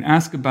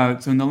ask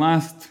about, so in the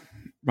last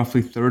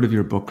roughly third of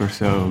your book or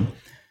so,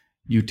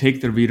 you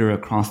take the reader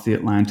across the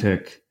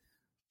Atlantic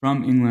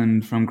from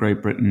England, from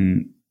Great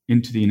Britain,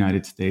 into the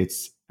United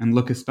States, and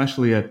look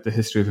especially at the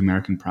history of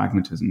American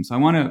pragmatism. So I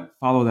want to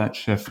follow that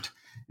shift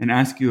and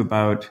ask you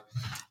about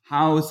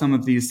how some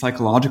of these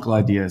psychological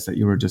ideas that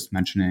you were just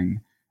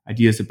mentioning,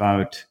 ideas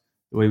about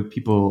the way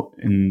people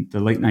in the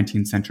late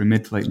 19th century,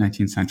 mid to late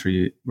 19th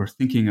century were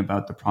thinking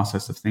about the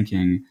process of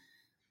thinking,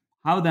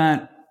 how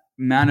that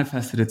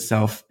manifested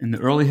itself in the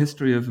early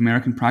history of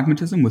American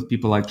pragmatism with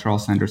people like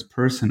Charles Sanders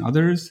Peirce and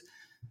others,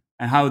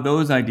 and how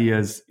those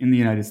ideas in the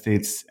United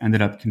States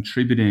ended up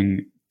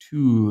contributing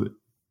to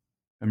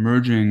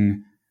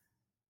emerging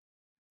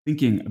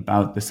thinking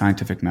about the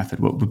scientific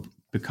method, what would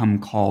become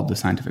called the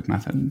scientific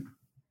method.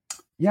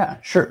 Yeah,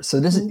 sure. So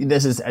this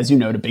is, as you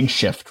note, a big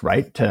shift,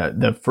 right? To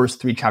the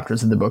first 3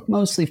 chapters of the book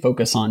mostly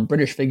focus on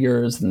British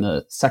figures, and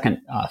the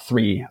second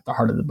 3 at the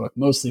heart of the book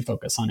mostly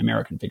focus on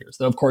American figures.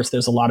 Though, of course,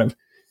 there's a lot of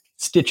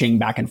stitching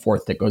back and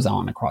forth that goes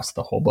on across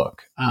the whole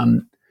book.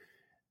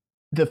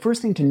 The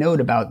first thing to note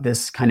about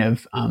this kind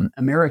of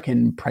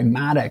American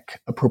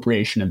pragmatic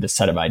appropriation of this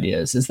set of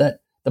ideas is that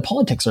the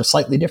politics are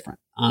slightly different.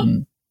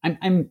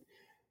 I'm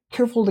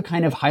careful to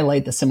kind of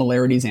highlight the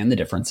similarities and the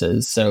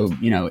differences. So,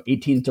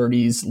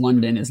 1830s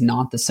London is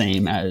not the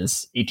same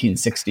as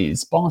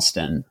 1860s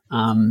Boston.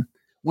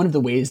 One of the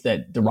ways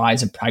that the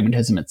rise of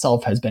pragmatism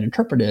itself has been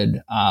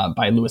interpreted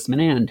by Louis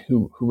Menand,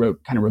 who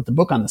wrote the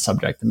book on the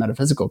subject, The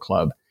Metaphysical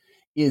Club,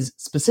 is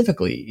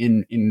specifically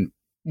in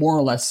more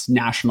or less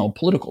national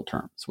political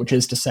terms, which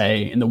is to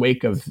say, in the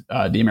wake of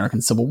the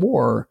American Civil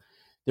War,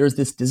 there's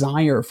this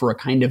desire for a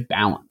kind of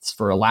balance,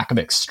 for a lack of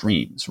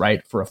extremes,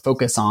 right? For a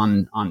focus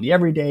on the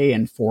everyday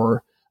and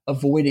for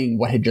avoiding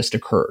what had just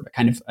occurred,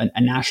 kind of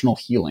a national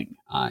healing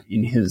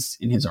in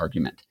his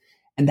argument.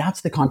 And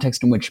that's the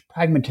context in which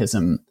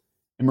pragmatism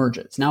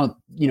emerges. Now,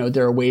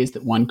 there are ways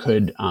that one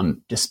could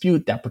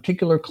dispute that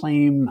particular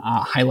claim,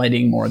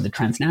 highlighting more of the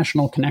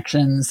transnational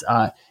connections.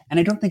 And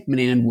I don't think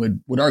Menand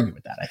would argue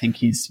with that. I think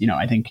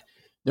I think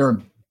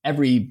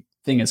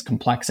everything as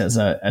complex as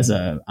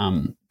a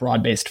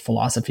broad-based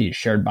philosophy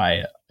shared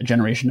by a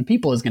generation of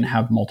people is going to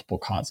have multiple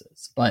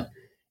causes. But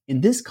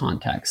in this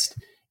context,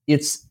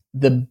 it's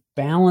the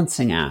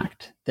balancing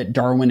act that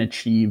Darwin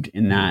achieved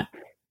in that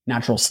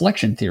natural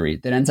selection theory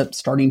that ends up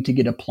starting to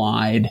get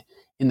applied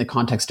in the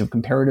context of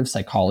comparative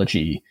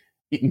psychology,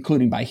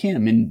 including by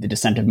him in The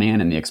Descent of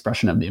Man and the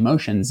Expression of the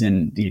Emotions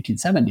in the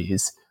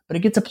 1870s. But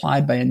it gets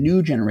applied by a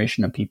new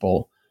generation of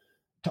people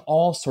to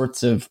all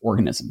sorts of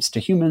organisms, to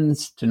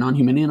humans, to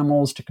non-human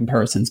animals, to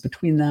comparisons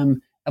between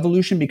them.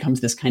 Evolution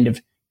becomes this kind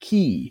of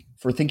key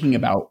for thinking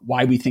about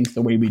why we think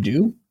the way we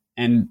do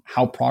and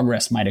how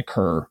progress might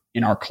occur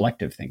in our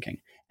collective thinking.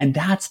 And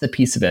that's the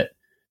piece of it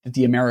that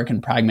the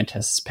American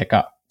pragmatists pick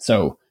up.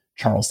 So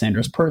Charles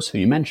Sanders Peirce, who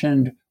you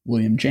mentioned,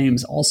 William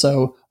James,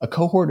 also a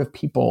cohort of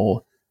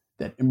people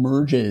that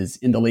emerges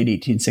in the late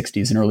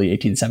 1860s and early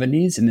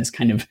 1870s in this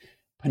kind of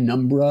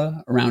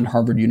penumbra around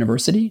Harvard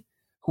University,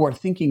 who are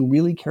thinking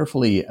really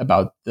carefully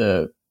about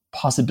the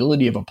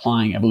possibility of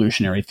applying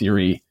evolutionary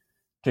theory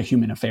to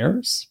human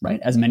affairs, right?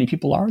 As many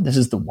people are. This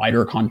is the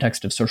wider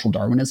context of social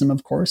Darwinism,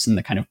 of course, and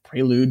the kind of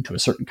prelude to a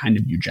certain kind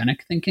of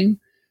eugenic thinking.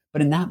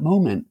 But in that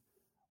moment,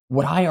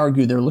 what I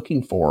argue they're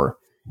looking for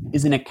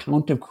is an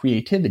account of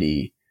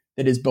creativity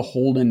that is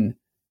beholden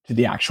to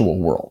the actual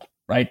world,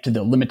 right? To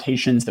the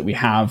limitations that we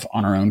have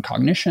on our own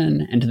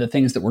cognition and to the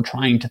things that we're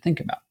trying to think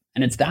about.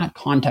 And it's that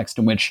context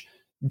in which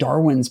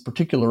Darwin's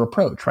particular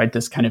approach, right,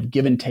 this kind of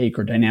give and take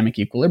or dynamic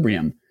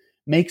equilibrium,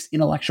 makes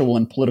intellectual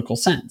and political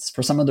sense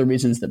for some of the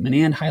reasons that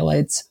Menand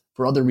highlights,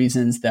 for other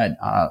reasons that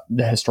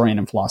the historian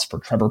and philosopher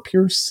Trevor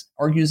Peirce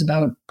argues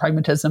about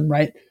pragmatism,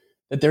 right?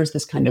 That there's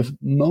this kind of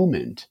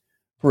moment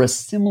for a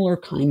similar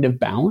kind of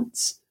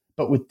balance,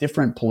 but with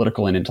different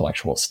political and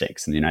intellectual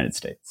stakes in the United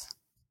States.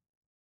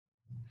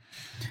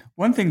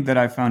 One thing that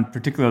I found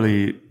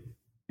particularly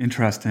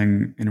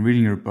interesting in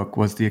reading your book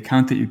was the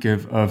account that you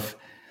give of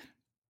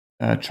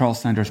Charles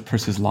Sanders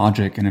Peirce's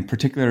logic, and in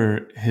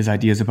particular, his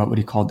ideas about what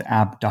he called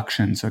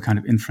abduction, so a kind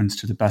of inference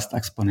to the best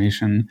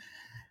explanation.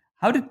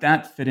 How did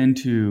that fit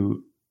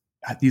into,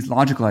 these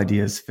logical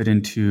ideas fit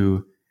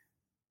into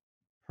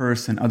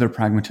Peirce and other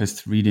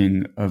pragmatists'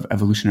 reading of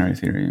evolutionary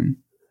theory?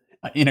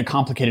 In a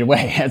complicated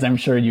way, as I'm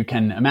sure you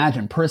can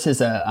imagine. Peirce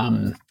is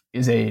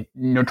a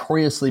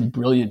notoriously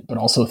brilliant but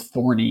also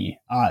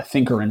thorny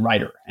thinker and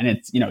writer, and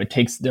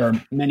there are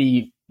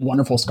many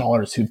wonderful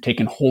scholars who've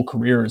taken whole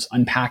careers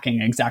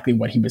unpacking exactly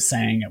what he was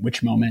saying at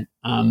which moment.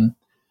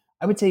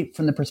 I would say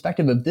from the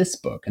perspective of this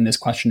book and this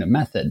question of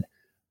method,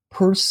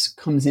 Peirce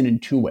comes in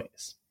two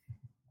ways.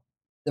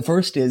 The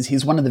first is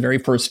he's one of the very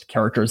first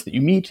characters that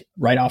you meet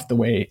right off the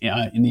way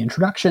in the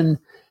introduction,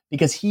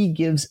 because he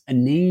gives a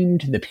name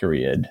to the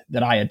period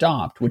that I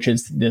adopt, which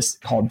is this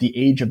called the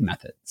Age of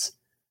Methods.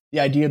 The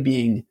idea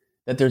being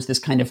that there's this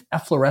kind of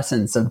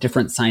efflorescence of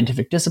different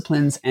scientific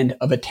disciplines and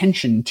of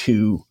attention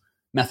to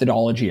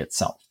methodology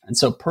itself. And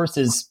so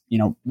Peirce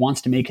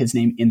wants to make his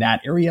name in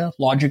that area.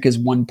 Logic is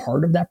one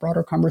part of that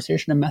broader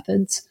conversation of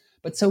methods,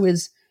 but so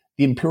is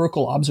the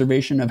empirical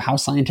observation of how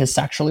scientists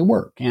actually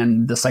work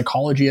and the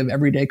psychology of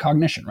everyday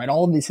cognition, right?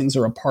 All of these things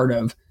are a part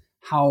of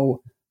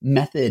how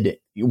method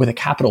with a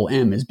capital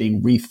M is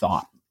being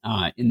rethought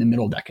in the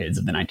middle decades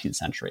of the 19th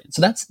century.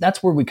 So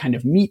that's where we kind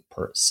of meet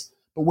Peirce.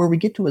 But where we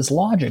get to his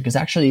logic is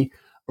actually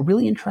a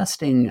really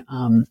interesting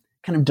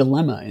kind of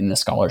dilemma in the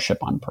scholarship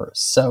on Peirce.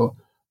 So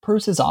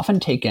Peirce is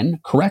often taken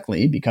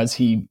correctly, because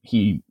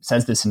he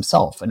says this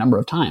himself a number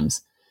of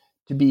times,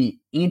 to be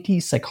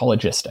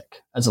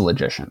anti-psychologistic as a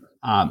logician.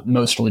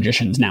 Most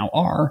logicians now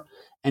are.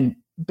 And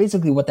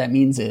basically what that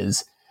means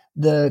is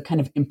the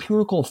kind of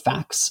empirical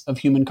facts of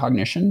human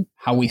cognition,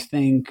 how we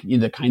think,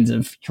 the kinds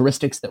of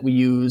heuristics that we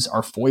use,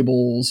 our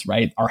foibles,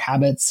 right, our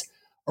habits,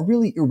 are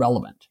really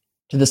irrelevant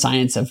to the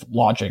science of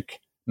logic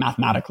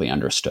mathematically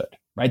understood.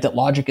 Right? That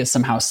logic is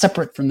somehow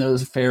separate from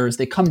those affairs.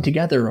 They come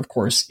together, of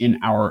course, in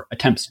our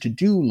attempts to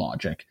do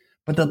logic,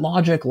 but that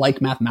logic,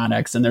 like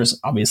mathematics, and there's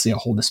obviously a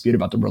whole dispute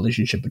about the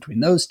relationship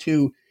between those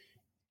two,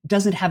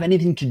 doesn't have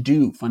anything to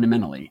do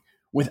fundamentally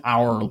with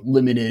our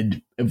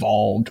limited,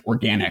 evolved,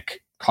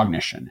 organic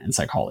cognition and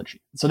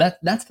psychology. So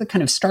that's the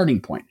kind of starting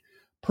point.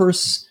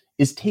 Peirce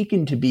is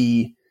taken to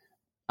be,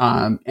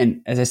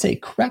 and as I say,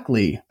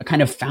 correctly, a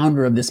kind of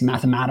founder of this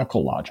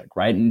mathematical logic,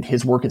 right? And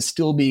his work is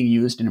still being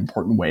used in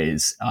important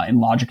ways in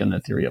logic and the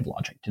theory of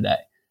logic today.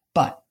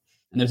 But,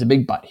 and there's a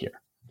big but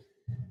here,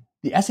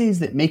 the essays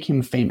that make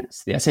him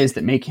famous, the essays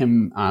that make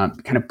him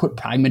kind of put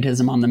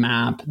pragmatism on the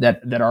map,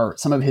 that are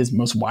some of his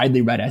most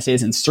widely read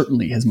essays, and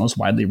certainly his most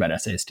widely read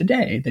essays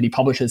today, that he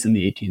publishes in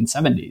the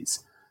 1870s,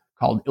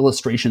 called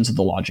Illustrations of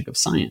the Logic of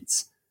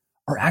Science,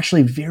 are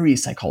actually very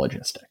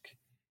psychologistic.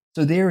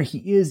 So there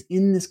he is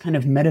in this kind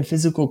of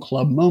metaphysical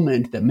club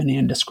moment that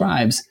Menand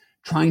describes,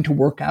 trying to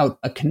work out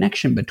a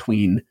connection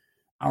between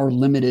our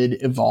limited,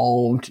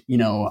 evolved,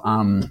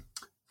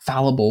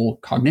 fallible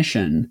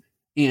cognition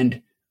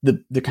and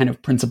the kind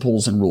of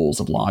principles and rules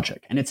of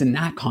logic. And it's in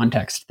that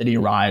context that he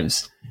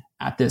arrives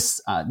at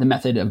this, the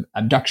method of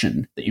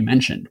abduction that you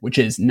mentioned, which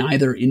is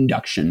neither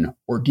induction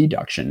or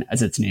deduction,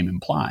 as its name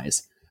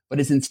implies, but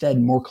is instead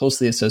more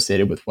closely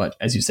associated with what,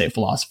 as you say,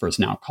 philosophers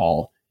now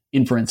call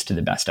inference to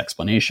the best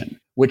explanation,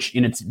 which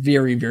in its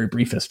very, very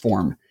briefest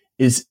form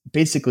is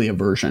basically a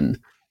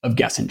version of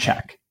guess and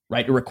check,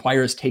 right? It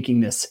requires taking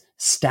this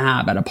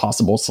stab at a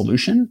possible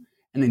solution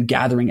and then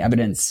gathering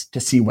evidence to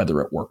see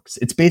whether it works.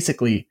 It's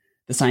basically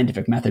the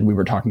scientific method we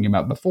were talking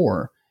about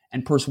before,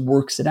 and Peirce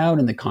works it out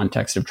in the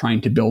context of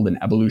trying to build an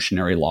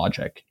evolutionary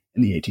logic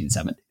in the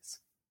 1870s.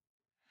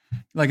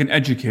 Like an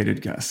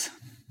educated guess.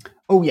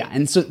 Oh yeah,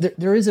 and so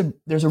there's a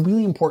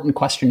really important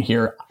question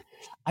here.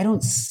 I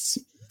don't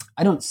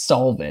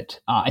solve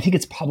it. I think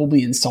it's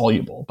probably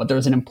insoluble, but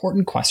there's an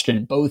important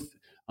question both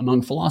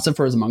among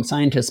philosophers, among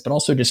scientists, but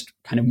also just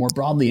kind of more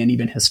broadly and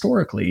even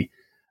historically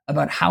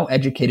about how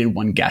educated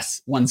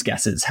one's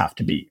guesses have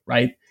to be,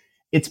 right?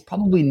 It's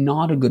probably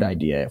not a good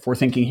idea, if we're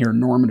thinking here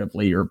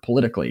normatively or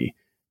politically,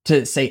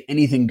 to say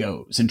anything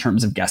goes in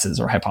terms of guesses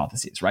or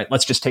hypotheses, right?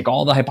 Let's just take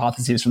all the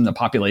hypotheses from the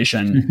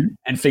population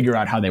and figure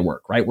out how they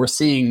work, right? We're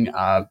seeing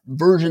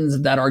versions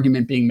of that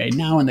argument being made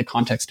now in the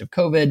context of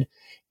COVID.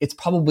 It's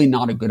probably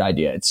not a good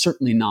idea. It's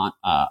certainly not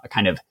a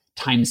kind of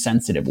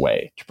time-sensitive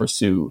way to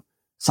pursue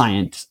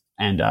science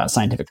and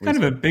scientific research.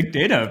 Kind of a big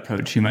data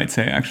approach, you might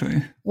say,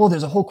 actually. Well,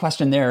 there's a whole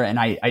question there, and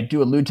I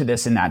do allude to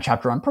this in that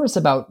chapter on Peirce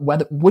about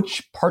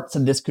which parts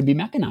of this could be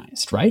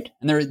mechanized, right?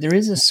 And there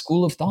is a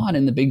school of thought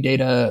in the big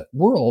data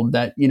world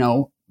that,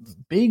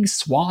 big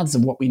swaths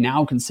of what we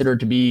now consider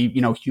to be,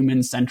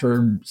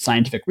 human-centered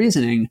scientific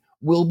reasoning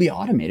will be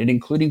automated,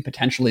 including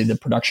potentially the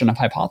production of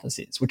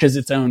hypotheses, which is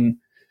its own,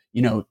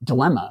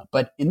 dilemma.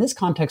 But in this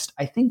context,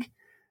 I think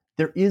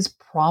there is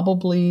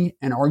probably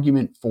an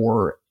argument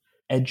for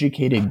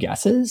educated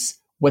guesses.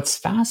 What's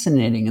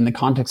fascinating in the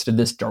context of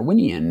this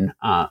Darwinian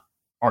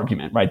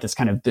argument, right? This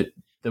kind of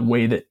the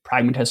way that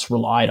pragmatists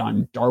relied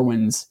on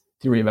Darwin's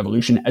theory of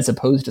evolution as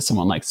opposed to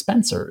someone like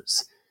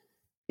Spencer's,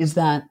 is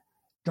that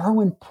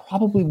Darwin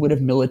probably would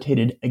have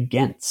militated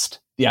against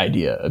the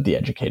idea of the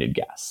educated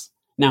guess.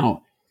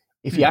 Now,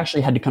 if he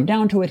actually had to come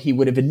down to it, he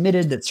would have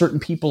admitted that certain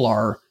people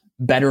are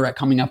better at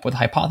coming up with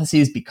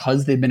hypotheses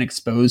because they've been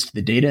exposed to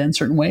the data in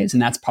certain ways,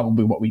 and that's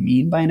probably what we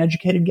mean by an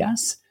educated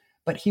guess.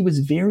 But he was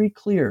very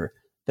clear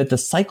that the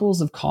cycles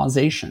of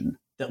causation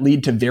that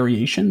lead to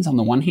variations on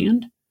the one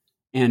hand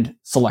and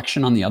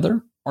selection on the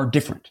other are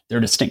different. They're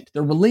distinct.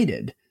 They're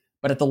related,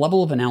 but at the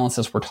level of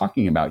analysis we're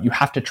talking about, you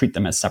have to treat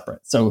them as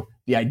separate. So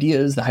the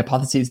ideas, the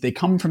hypotheses, they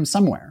come from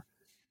somewhere,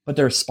 but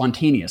they're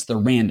spontaneous, they're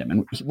random.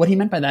 And what he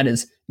meant by that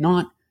is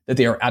not that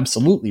they are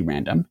absolutely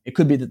random. It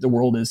could be that the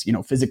world is,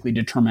 physically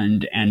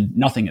determined and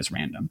nothing is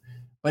random.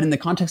 But in the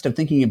context of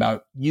thinking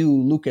about you,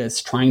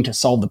 Lucas, trying to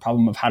solve the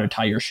problem of how to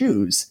tie your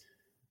shoes,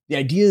 the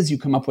ideas you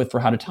come up with for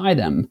how to tie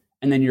them,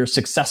 and then your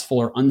successful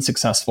or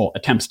unsuccessful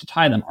attempts to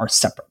tie them are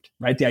separate,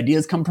 right? The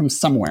ideas come from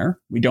somewhere,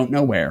 we don't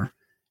know where,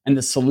 and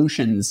the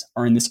solutions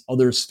are in this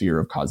other sphere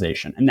of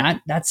causation. And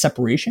that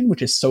separation,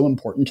 which is so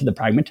important to the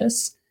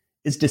pragmatists,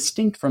 is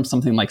distinct from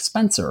something like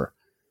Spencer,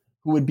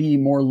 who would be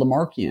more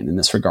Lamarckian in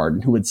this regard,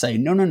 and who would say,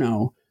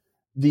 no,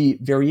 the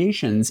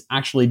variations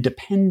actually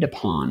depend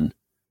upon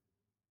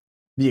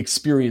the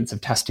experience of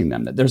testing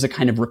them, that there's a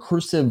kind of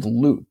recursive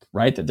loop,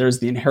 right? That there's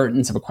the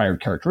inheritance of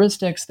acquired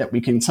characteristics, that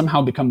we can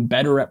somehow become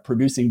better at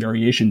producing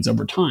variations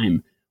over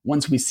time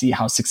once we see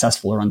how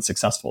successful or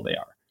unsuccessful they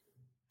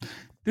are.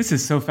 This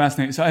is so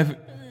fascinating. So I have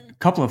a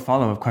couple of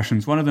follow-up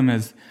questions. One of them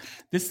is,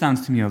 this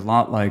sounds to me a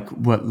lot like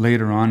what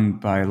later on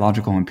by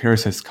logical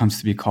empiricists comes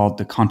to be called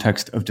the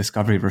context of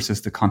discovery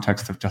versus the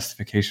context of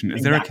justification.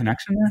 Is there a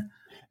connection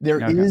there?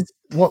 There is.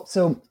 Well,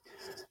 so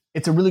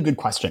it's a really good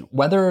question.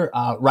 Whether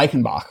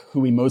Reichenbach, who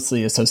we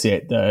mostly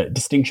associate the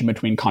distinction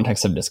between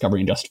context of discovery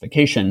and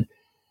justification,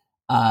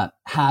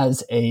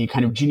 has a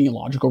kind of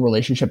genealogical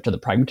relationship to the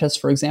pragmatists,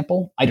 for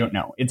example, I don't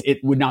know.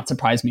 It would not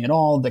surprise me at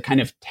all. The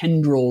kind of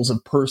tendrils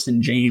of Peirce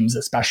and James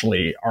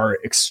especially are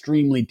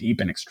extremely deep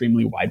and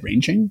extremely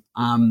wide-ranging.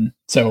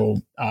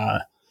 Husserl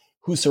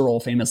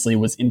famously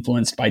was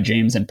influenced by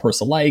James and Peirce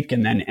alike,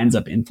 and then ends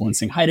up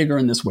influencing Heidegger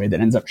in this way that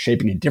ends up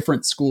shaping a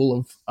different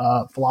school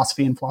of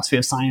philosophy and philosophy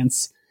of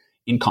science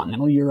in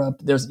continental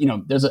Europe. There's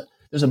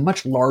a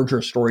much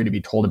larger story to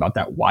be told about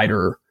that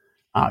wider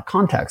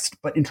context.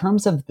 But in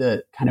terms of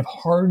the kind of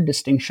hard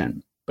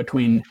distinction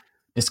between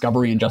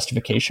discovery and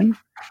justification,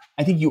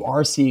 I think you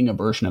are seeing a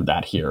version of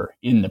that here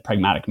in the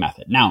pragmatic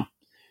method. Now,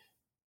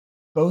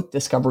 both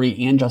discovery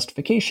and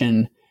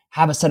justification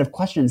have a set of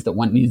questions that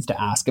one needs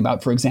to ask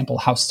about, for example,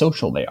 how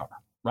social they are,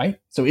 right?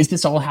 So is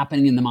this all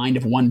happening in the mind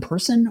of one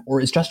person, or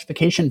is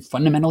justification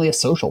fundamentally a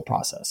social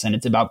process? And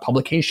it's about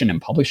publication and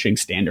publishing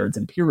standards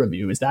and peer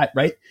review. Is that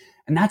right?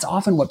 And that's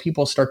often what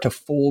people start to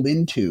fold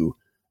into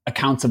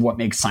accounts of what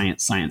makes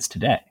science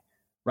today,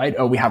 right?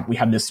 Oh, we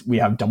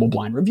have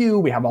double-blind review,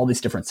 we have all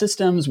these different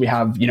systems, we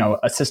have,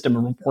 a system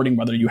of reporting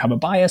whether you have a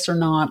bias or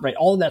not, right?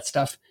 All of that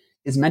stuff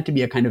is meant to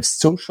be a kind of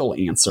social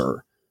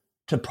answer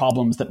to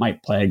problems that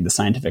might plague the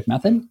scientific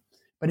method.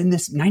 But in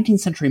this 19th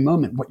century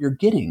moment, what you're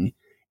getting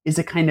is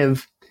a kind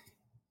of,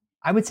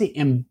 I would say,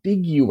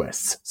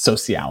 ambiguous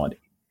sociality.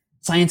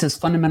 Science is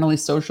fundamentally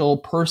social.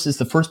 Peirce is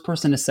the first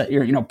person to say,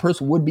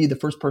 Peirce would be the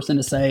first person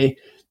to say,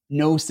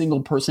 no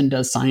single person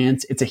does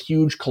science. It's a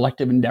huge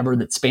collective endeavor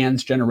that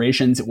spans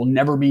generations. It will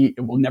never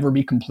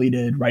be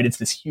completed, right? It's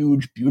this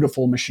huge,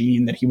 beautiful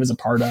machine that he was a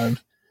part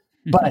of.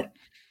 But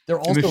they're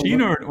also a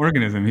machine or an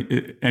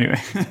organism. Anyway,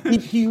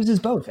 he uses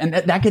both, and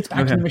that gets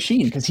back to the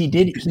machine, because he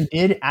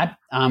did at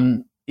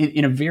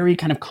in a very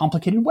kind of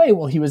complicated way,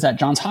 while he was at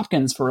Johns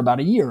Hopkins for about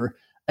a year,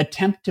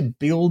 attempt to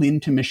build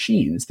into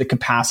machines the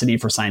capacity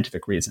for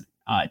scientific reasoning.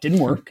 It didn't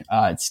work.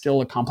 It's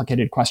still a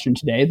complicated question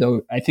today,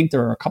 though I think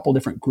there are a couple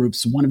different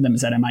groups. One of them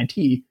is at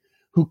MIT,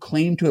 who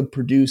claim to have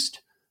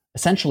produced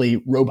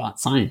essentially robot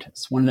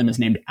scientists. One of them is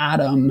named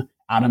Adam.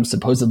 Adam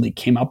supposedly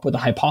came up with a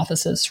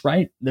hypothesis,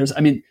 right? There's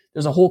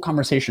a whole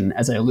conversation,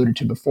 as I alluded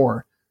to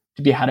before,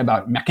 to be had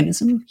about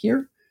mechanism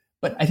here.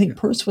 But I think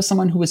Peirce was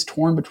someone who was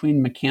torn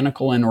between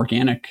mechanical and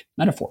organic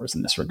metaphors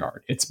in this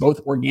regard. It's both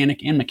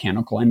organic and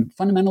mechanical, and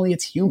fundamentally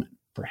it's human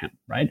for him,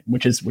 right?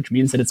 Which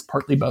means that it's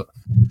partly both.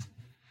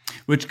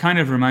 Which kind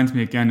of reminds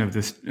me again of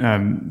this,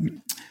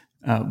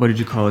 what did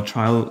you call it,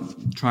 trial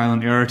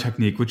and error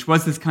technique, which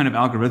was this kind of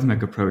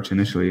algorithmic approach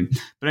initially.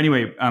 But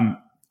anyway,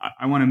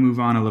 I want to move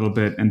on a little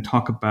bit and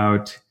talk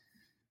about,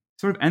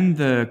 sort of end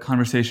the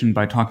conversation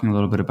by talking a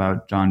little bit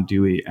about John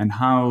Dewey and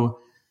how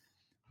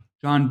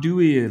John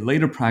Dewey, a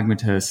later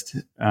pragmatist,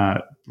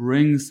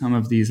 brings some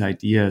of these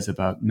ideas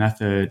about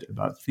method,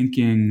 about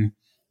thinking,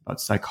 about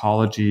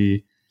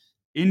psychology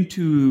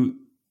into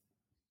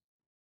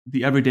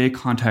the everyday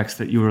context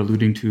that you were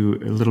alluding to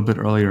a little bit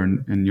earlier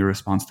in your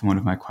response to one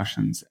of my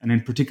questions, and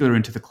in particular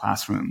into the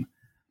classroom.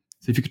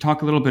 So if you could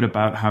talk a little bit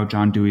about how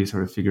John Dewey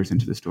sort of figures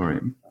into the story.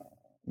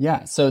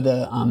 Yeah. So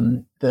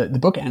the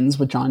book ends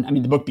with John. I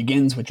mean, the book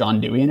begins with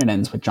John Dewey and it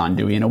ends with John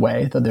Dewey in a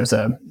way, though there's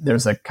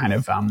a kind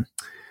of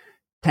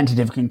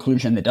tentative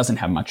conclusion that doesn't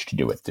have much to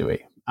do with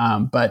Dewey.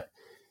 But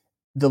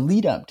the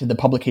lead up to the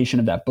publication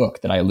of that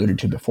book that I alluded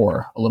to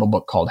before, a little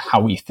book called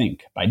How We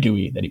Think by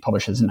Dewey that he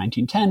publishes in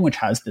 1910, which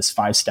has this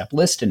 5-step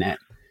list in it,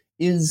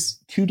 is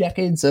 2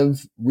 decades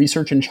of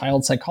research in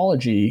child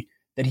psychology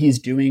that he's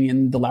doing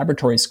in the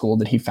laboratory school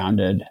that he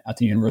founded at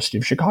the University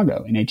of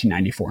Chicago in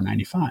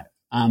 1894-95.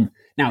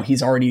 Now,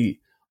 he's already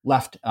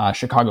left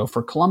Chicago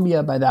for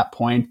Columbia by that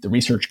point. The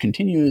research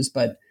continues,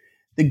 but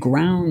the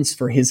grounds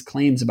for his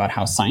claims about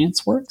how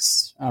science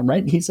works,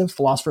 right? He's a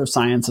philosopher of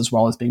science as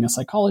well as being a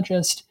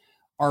psychologist,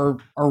 are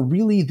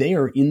really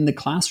there in the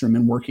classroom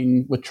and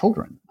working with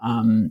children.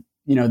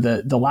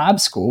 The lab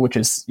school, which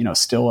is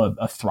still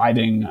a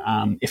thriving,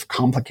 if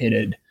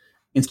complicated,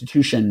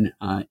 institution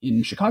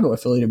in Chicago,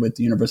 affiliated with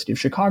the University of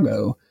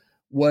Chicago,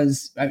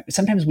 was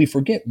sometimes we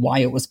forget why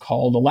it was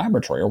called a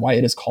laboratory or why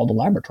it is called a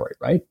laboratory,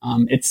 right?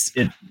 It's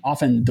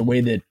often the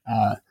way that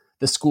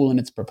the school and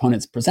its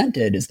proponents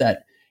presented is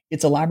that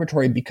it's a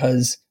laboratory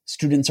because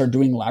students are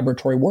doing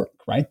laboratory work,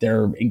 right?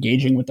 They're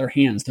engaging with their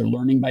hands. They're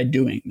learning by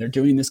doing. They're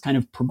doing this kind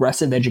of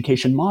progressive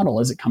education model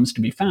as it comes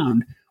to be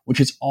found, which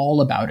is all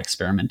about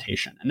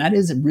experimentation. And that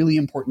is a really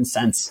important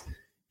sense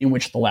in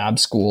which the lab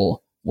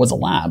school was a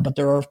lab. But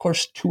there are, of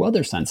course, 2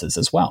 other senses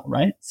as well,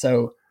 right?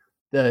 So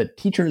the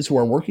teachers who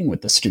are working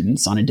with the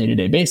students on a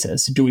day-to-day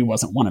basis, Dewey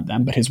wasn't one of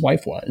them, but his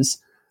wife was,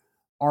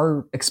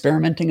 are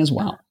experimenting as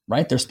well,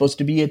 right? They're supposed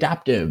to be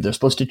adaptive. They're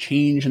supposed to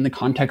change in the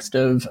context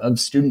of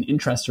student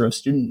interests or of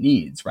student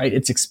needs, right?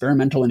 It's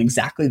experimental in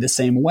exactly the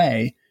same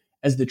way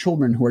as the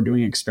children who are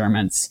doing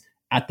experiments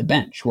at the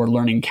bench, who are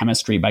learning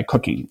chemistry by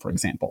cooking, for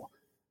example.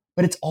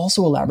 But it's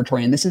also a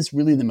laboratory, and this is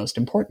really the most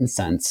important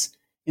sense,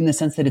 in the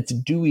sense that it's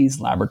Dewey's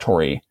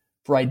laboratory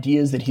for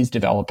ideas that he's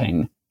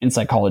developing in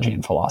psychology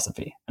and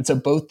philosophy. And so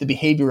both the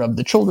behavior of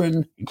the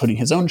children, including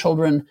his own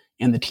children,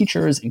 and the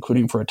teachers,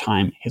 including for a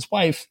time his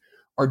wife,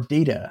 are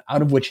data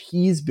out of which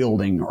he's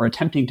building or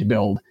attempting to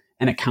build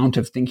an account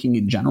of thinking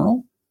in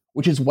general,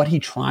 which is what he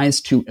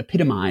tries to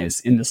epitomize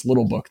in this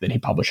little book that he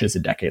publishes a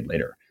decade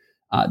later,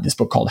 this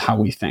book called How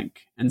We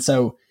Think. And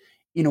so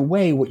in a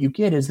way, what you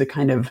get is the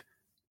kind of,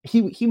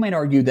 he might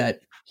argue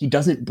that he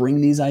doesn't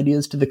bring these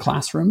ideas to the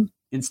classroom.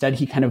 Instead,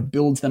 he kind of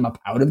builds them up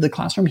out of the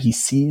classroom. He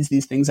sees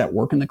these things at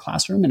work in the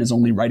classroom and is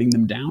only writing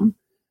them down.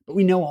 But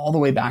we know all the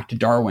way back to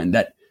Darwin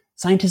that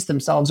scientists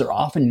themselves are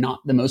often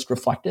not the most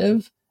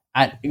reflective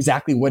at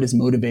exactly what is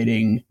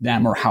motivating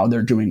them or how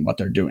they're doing what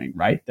they're doing,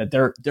 right? That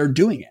they're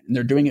doing it and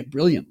they're doing it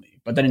brilliantly.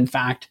 But that in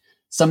fact,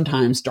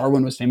 sometimes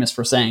Darwin was famous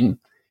for saying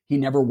he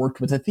never worked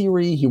with a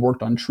theory. He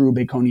worked on true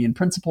Baconian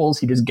principles.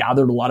 He just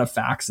gathered a lot of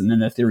facts and then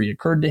the theory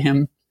occurred to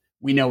him.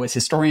 We know as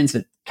historians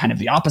that kind of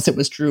the opposite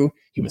was true.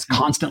 He was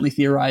constantly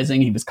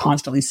theorizing. He was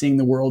constantly seeing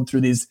the world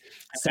through these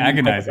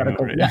agonizing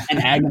over it. And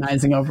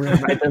agonizing over it.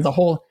 Right? There's a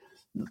whole,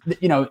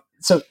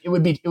 so it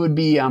would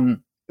be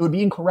it would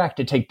be incorrect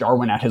to take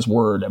Darwin at his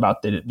word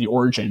about the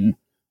origin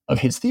of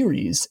his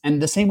theories.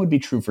 And the same would be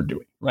true for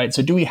Dewey, right?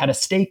 So Dewey had a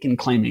stake in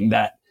claiming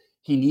that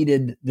he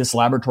needed this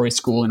laboratory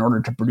school in order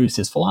to produce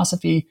his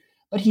philosophy,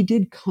 but he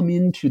did come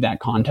into that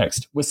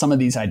context with some of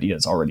these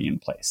ideas already in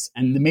place.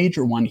 And the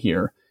major one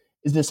here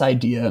is this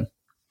idea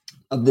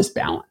of this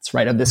balance,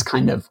 right? Of this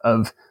kind of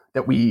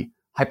that we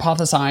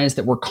hypothesize,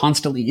 that we're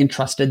constantly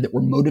interested, that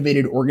we're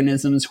motivated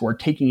organisms who are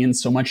taking in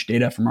so much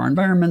data from our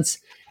environments,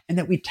 and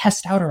that we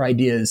test out our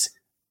ideas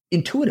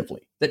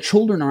intuitively, that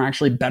children are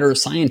actually better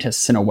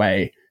scientists in a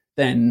way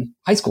than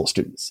high school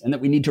students, and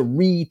that we need to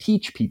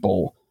reteach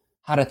people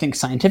how to think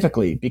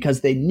scientifically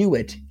because they knew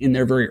it in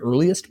their very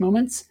earliest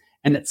moments,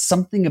 and that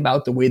something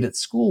about the way that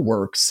school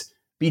works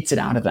beats it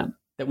out of them,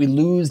 that we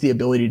lose the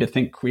ability to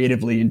think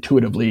creatively,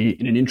 intuitively,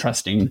 in an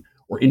interesting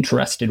or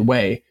interested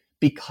way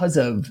because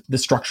of the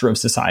structure of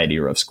society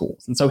or of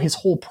schools. And so his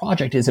whole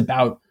project is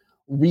about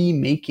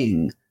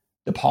remaking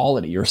the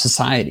polity or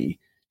society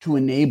to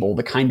enable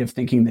the kind of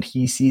thinking that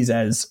he sees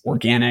as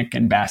organic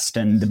and best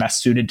and the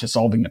best suited to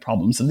solving the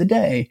problems of the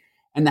day.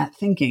 And that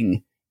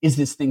thinking is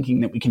this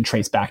thinking that we can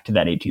trace back to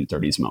that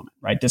 1830s moment,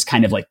 right? This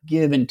kind of like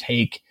give and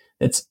take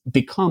that's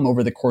become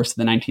over the course of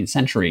the 19th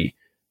century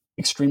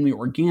extremely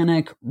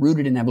organic,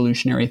 rooted in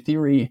evolutionary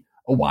theory,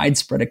 a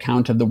widespread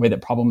account of the way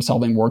that problem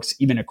solving works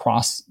even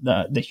across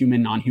the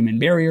human non-human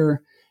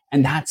barrier.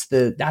 And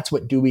that's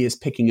what Dewey is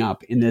picking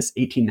up in this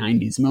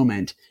 1890s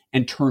moment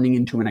and turning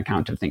into an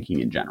account of thinking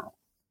in general.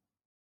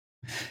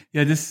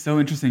 Yeah, this is so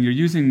interesting. You're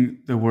using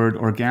the word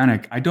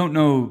organic. I don't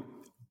know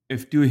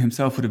if Dewey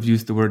himself would have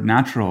used the word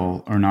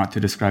natural or not to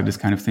describe this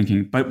kind of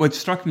thinking. But what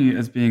struck me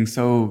as being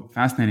so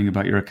fascinating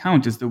about your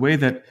account is the way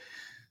that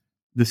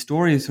the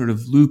story sort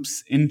of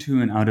loops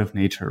into and out of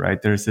nature,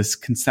 right? There's this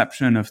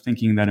conception of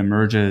thinking that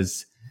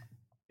emerges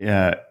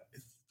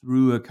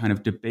through a kind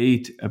of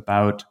debate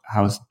about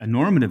a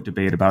normative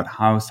debate about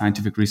how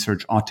scientific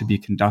research ought to be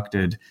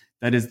conducted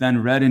that is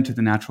then read into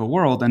the natural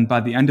world. And by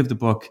the end of the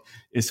book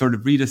is sort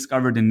of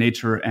rediscovered in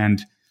nature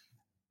and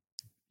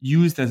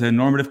used as a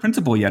normative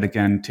principle yet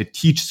again to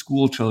teach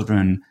school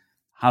children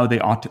how they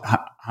ought to,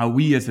 how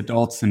we as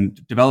adults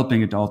and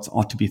developing adults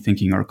ought to be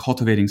thinking or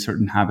cultivating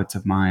certain habits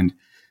of mind.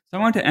 So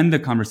I want to end the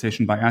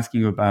conversation by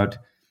asking you about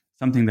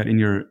something that in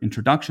your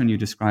introduction you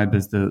describe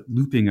as the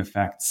looping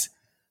effects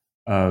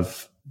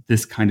of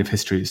this kind of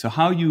history. So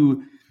how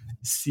you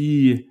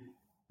see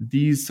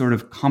these sort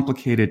of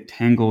complicated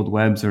tangled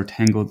webs or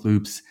tangled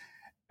loops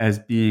as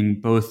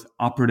being both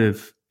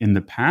operative in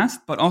the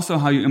past, but also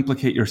how you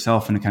implicate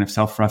yourself in a kind of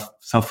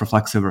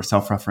self-reflexive or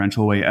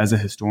self-referential way as a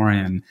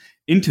historian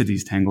into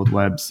these tangled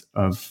webs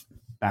of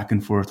back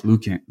and forth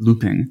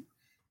looping.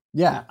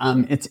 Yeah,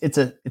 it's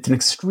an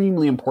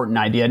extremely important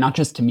idea, not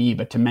just to me,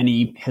 but to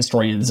many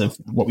historians of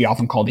what we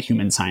often call the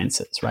human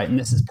sciences, right? And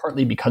this is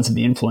partly because of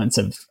the influence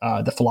of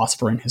the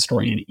philosopher and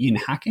historian Ian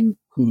Hacking,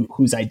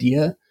 whose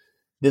idea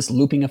this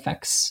looping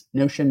effects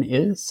notion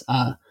is.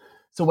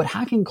 So what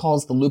Hacking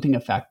calls the looping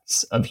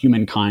effects of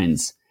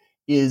humankinds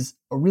is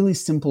a really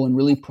simple and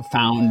really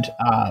profound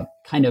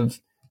kind of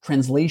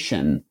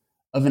translation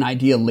of an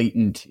idea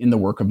latent in the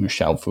work of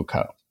Michel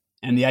Foucault.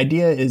 And the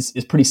idea is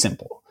pretty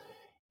simple.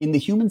 In the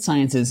human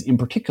sciences in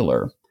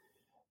particular,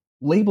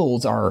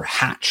 labels are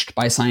hatched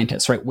by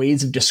scientists, right?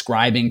 Ways of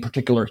describing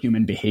particular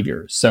human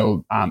behaviors.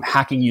 So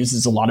Hacking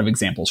uses a lot of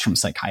examples from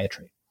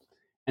psychiatry.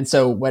 And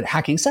so what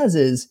Hacking says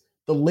is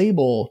the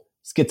label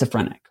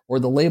schizophrenic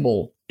or the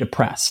label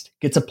depressed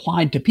gets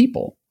applied to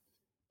people,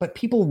 but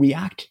people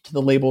react to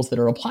the labels that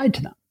are applied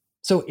to them.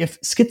 So if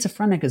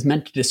schizophrenic is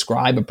meant to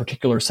describe a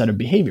particular set of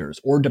behaviors,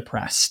 or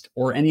depressed,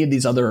 or any of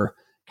these other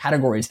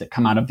categories that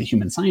come out of the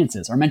human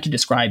sciences are meant to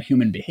describe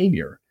human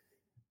behavior,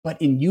 but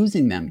in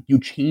using them, you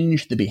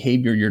change the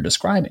behavior you're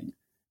describing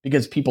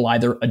because people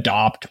either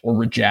adopt or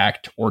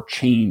reject or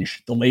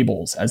change the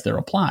labels as they're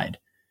applied.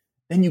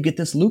 Then you get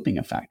this looping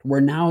effect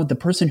where now the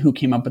person who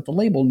came up with the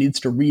label needs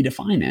to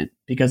redefine it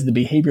because the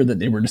behavior that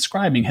they were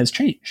describing has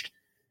changed.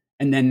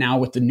 And then now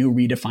with the new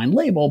redefined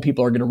label,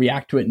 people are going to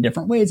react to it in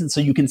different ways. And so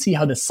you can see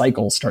how this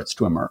cycle starts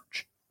to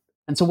emerge.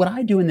 And so what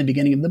I do in the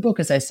beginning of the book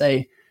is I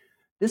say,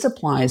 this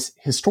applies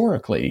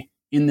historically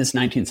in this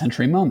 19th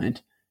century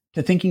moment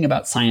to thinking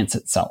about science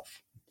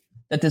itself.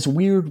 That this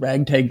weird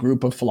ragtag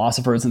group of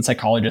philosophers and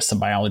psychologists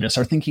and biologists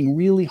are thinking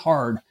really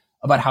hard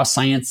about how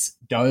science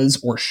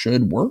does or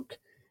should work.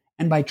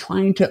 And by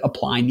trying to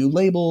apply new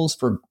labels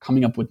for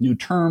coming up with new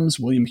terms,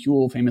 William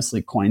Whewell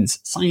famously coins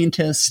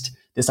scientist,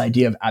 this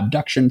idea of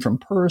abduction from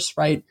Peirce,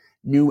 right?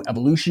 New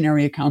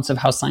evolutionary accounts of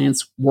how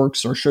science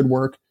works or should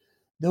work.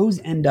 Those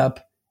end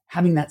up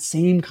having that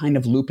same kind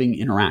of looping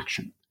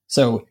interaction.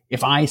 So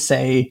if I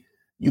say,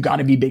 you got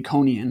to be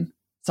Baconian,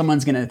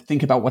 someone's going to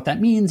think about what that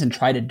means and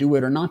try to do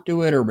it or not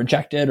do it or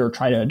reject it or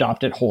try to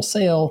adopt it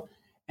wholesale.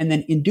 And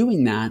then in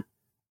doing that,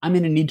 I'm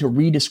going to need to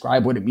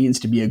redescribe what it means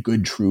to be a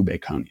good, true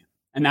Baconian.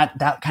 And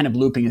that kind of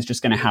looping is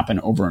just going to happen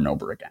over and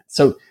over again.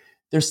 So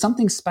there's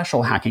something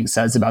special Hacking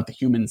says about the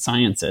human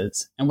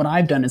sciences. And what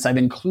I've done is I've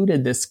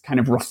included this kind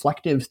of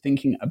reflective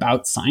thinking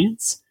about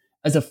science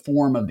as a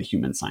form of the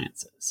human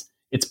sciences.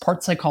 It's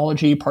part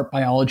psychology, part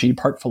biology,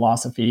 part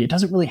philosophy. It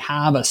doesn't really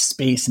have a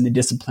space in the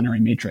disciplinary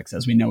matrix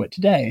as we know it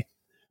today,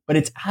 but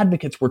its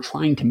advocates were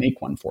trying to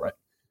make one for it.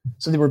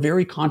 So they were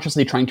very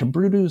consciously trying to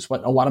produce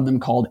what a lot of them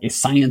called a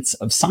science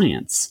of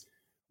science,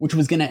 which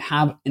was going to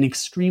have an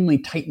extremely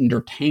tightened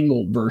or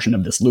tangled version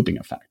of this looping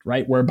effect,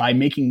 right? Where by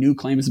making new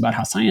claims about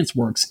how science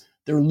works,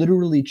 they're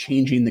literally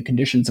changing the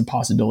conditions of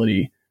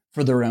possibility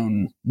for their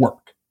own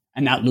work.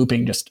 And that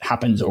looping just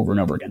happens over and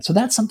over again. So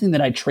that's something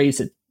that I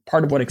trace as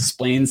part of what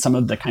explains some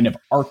of the kind of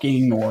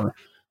arcing or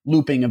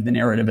looping of the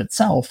narrative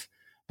itself.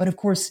 But of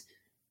course,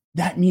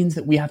 that means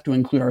that we have to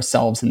include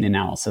ourselves in the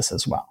analysis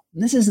as well.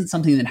 And this isn't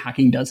something that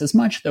Hacking does as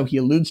much, though he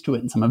alludes to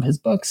it in some of his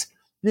books.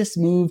 This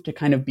move to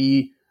kind of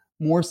be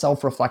more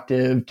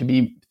self-reflective, to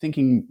be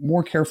thinking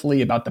more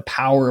carefully about the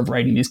power of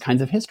writing these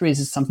kinds of histories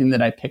is something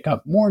that I pick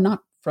up more,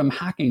 not from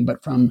Hacking,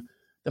 but from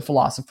the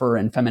philosopher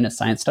and feminist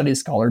science studies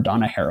scholar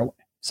Donna Haraway.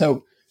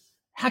 So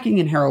Hacking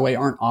and Haraway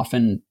aren't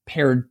often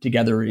paired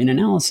together in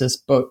analysis,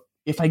 but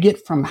if I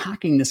get from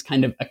Hacking this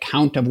kind of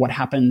account of what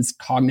happens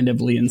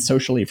cognitively and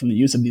socially from the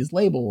use of these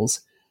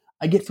labels,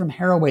 I get from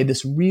Haraway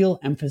this real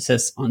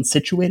emphasis on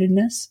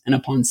situatedness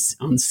and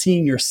on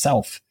seeing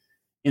yourself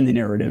in the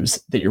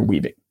narratives that you're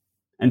weaving.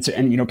 And so,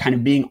 kind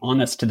of being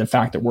honest to the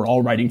fact that we're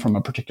all writing from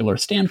a particular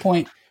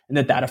standpoint and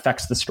that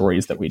affects the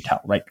stories that we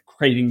tell, right?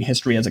 Creating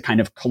history as a kind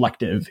of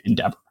collective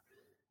endeavor.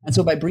 And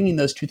so by bringing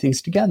those two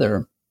things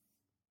together,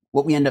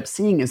 what we end up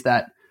seeing is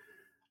that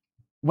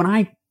when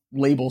I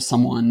label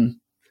someone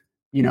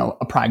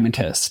a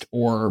pragmatist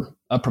or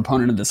a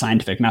proponent of the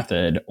scientific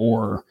method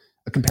or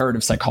a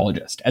comparative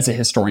psychologist as a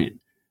historian,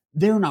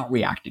 they're not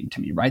reacting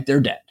to me, right? They're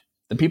dead.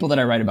 The people that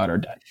I write about are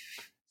dead.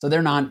 So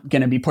they're not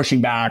going to be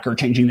pushing back or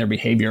changing their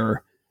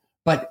behavior.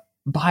 But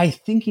by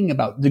thinking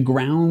about the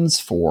grounds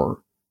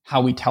for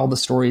how we tell the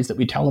stories that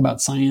we tell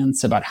about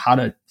science, about how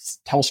to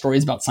tell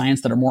stories about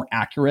science that are more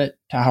accurate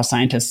to how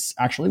scientists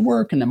actually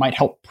work and that might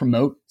help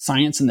promote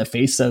science in the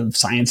face of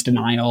science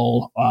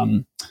denial,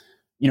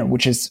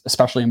 which is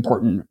especially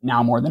important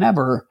now more than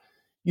ever,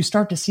 you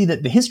start to see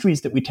that the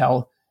histories that we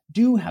tell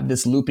do have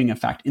this looping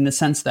effect in the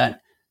sense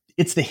that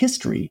it's the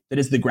history that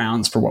is the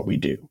grounds for what we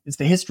do. It's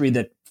the history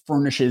that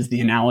furnishes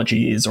the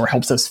analogies or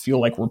helps us feel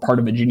like we're part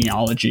of a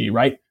genealogy,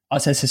 right?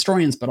 Us as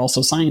historians, but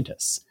also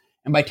scientists.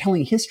 And by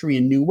telling history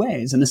in new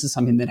ways, and this is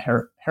something that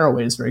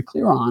Haraway is very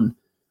clear on,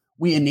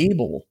 we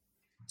enable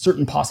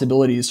certain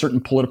possibilities,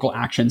 certain political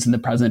actions in the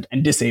present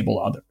and disable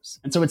others.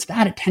 And so it's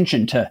that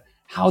attention to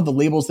how the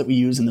labels that we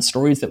use and the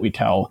stories that we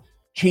tell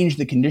change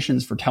the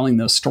conditions for telling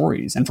those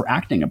stories and for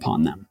acting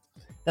upon them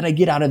that I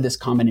get out of this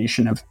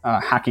combination of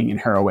Hacking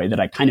and Haraway that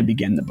I kind of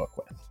begin the book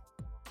with.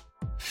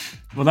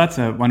 Well, that's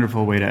a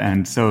wonderful way to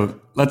end. So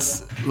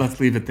let's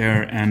leave it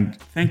there. And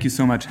thank you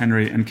so much,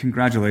 Henry, and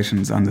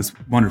congratulations on this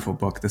wonderful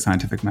book, The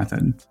Scientific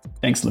Method.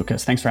 Thanks,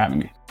 Lucas. Thanks for having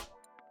me.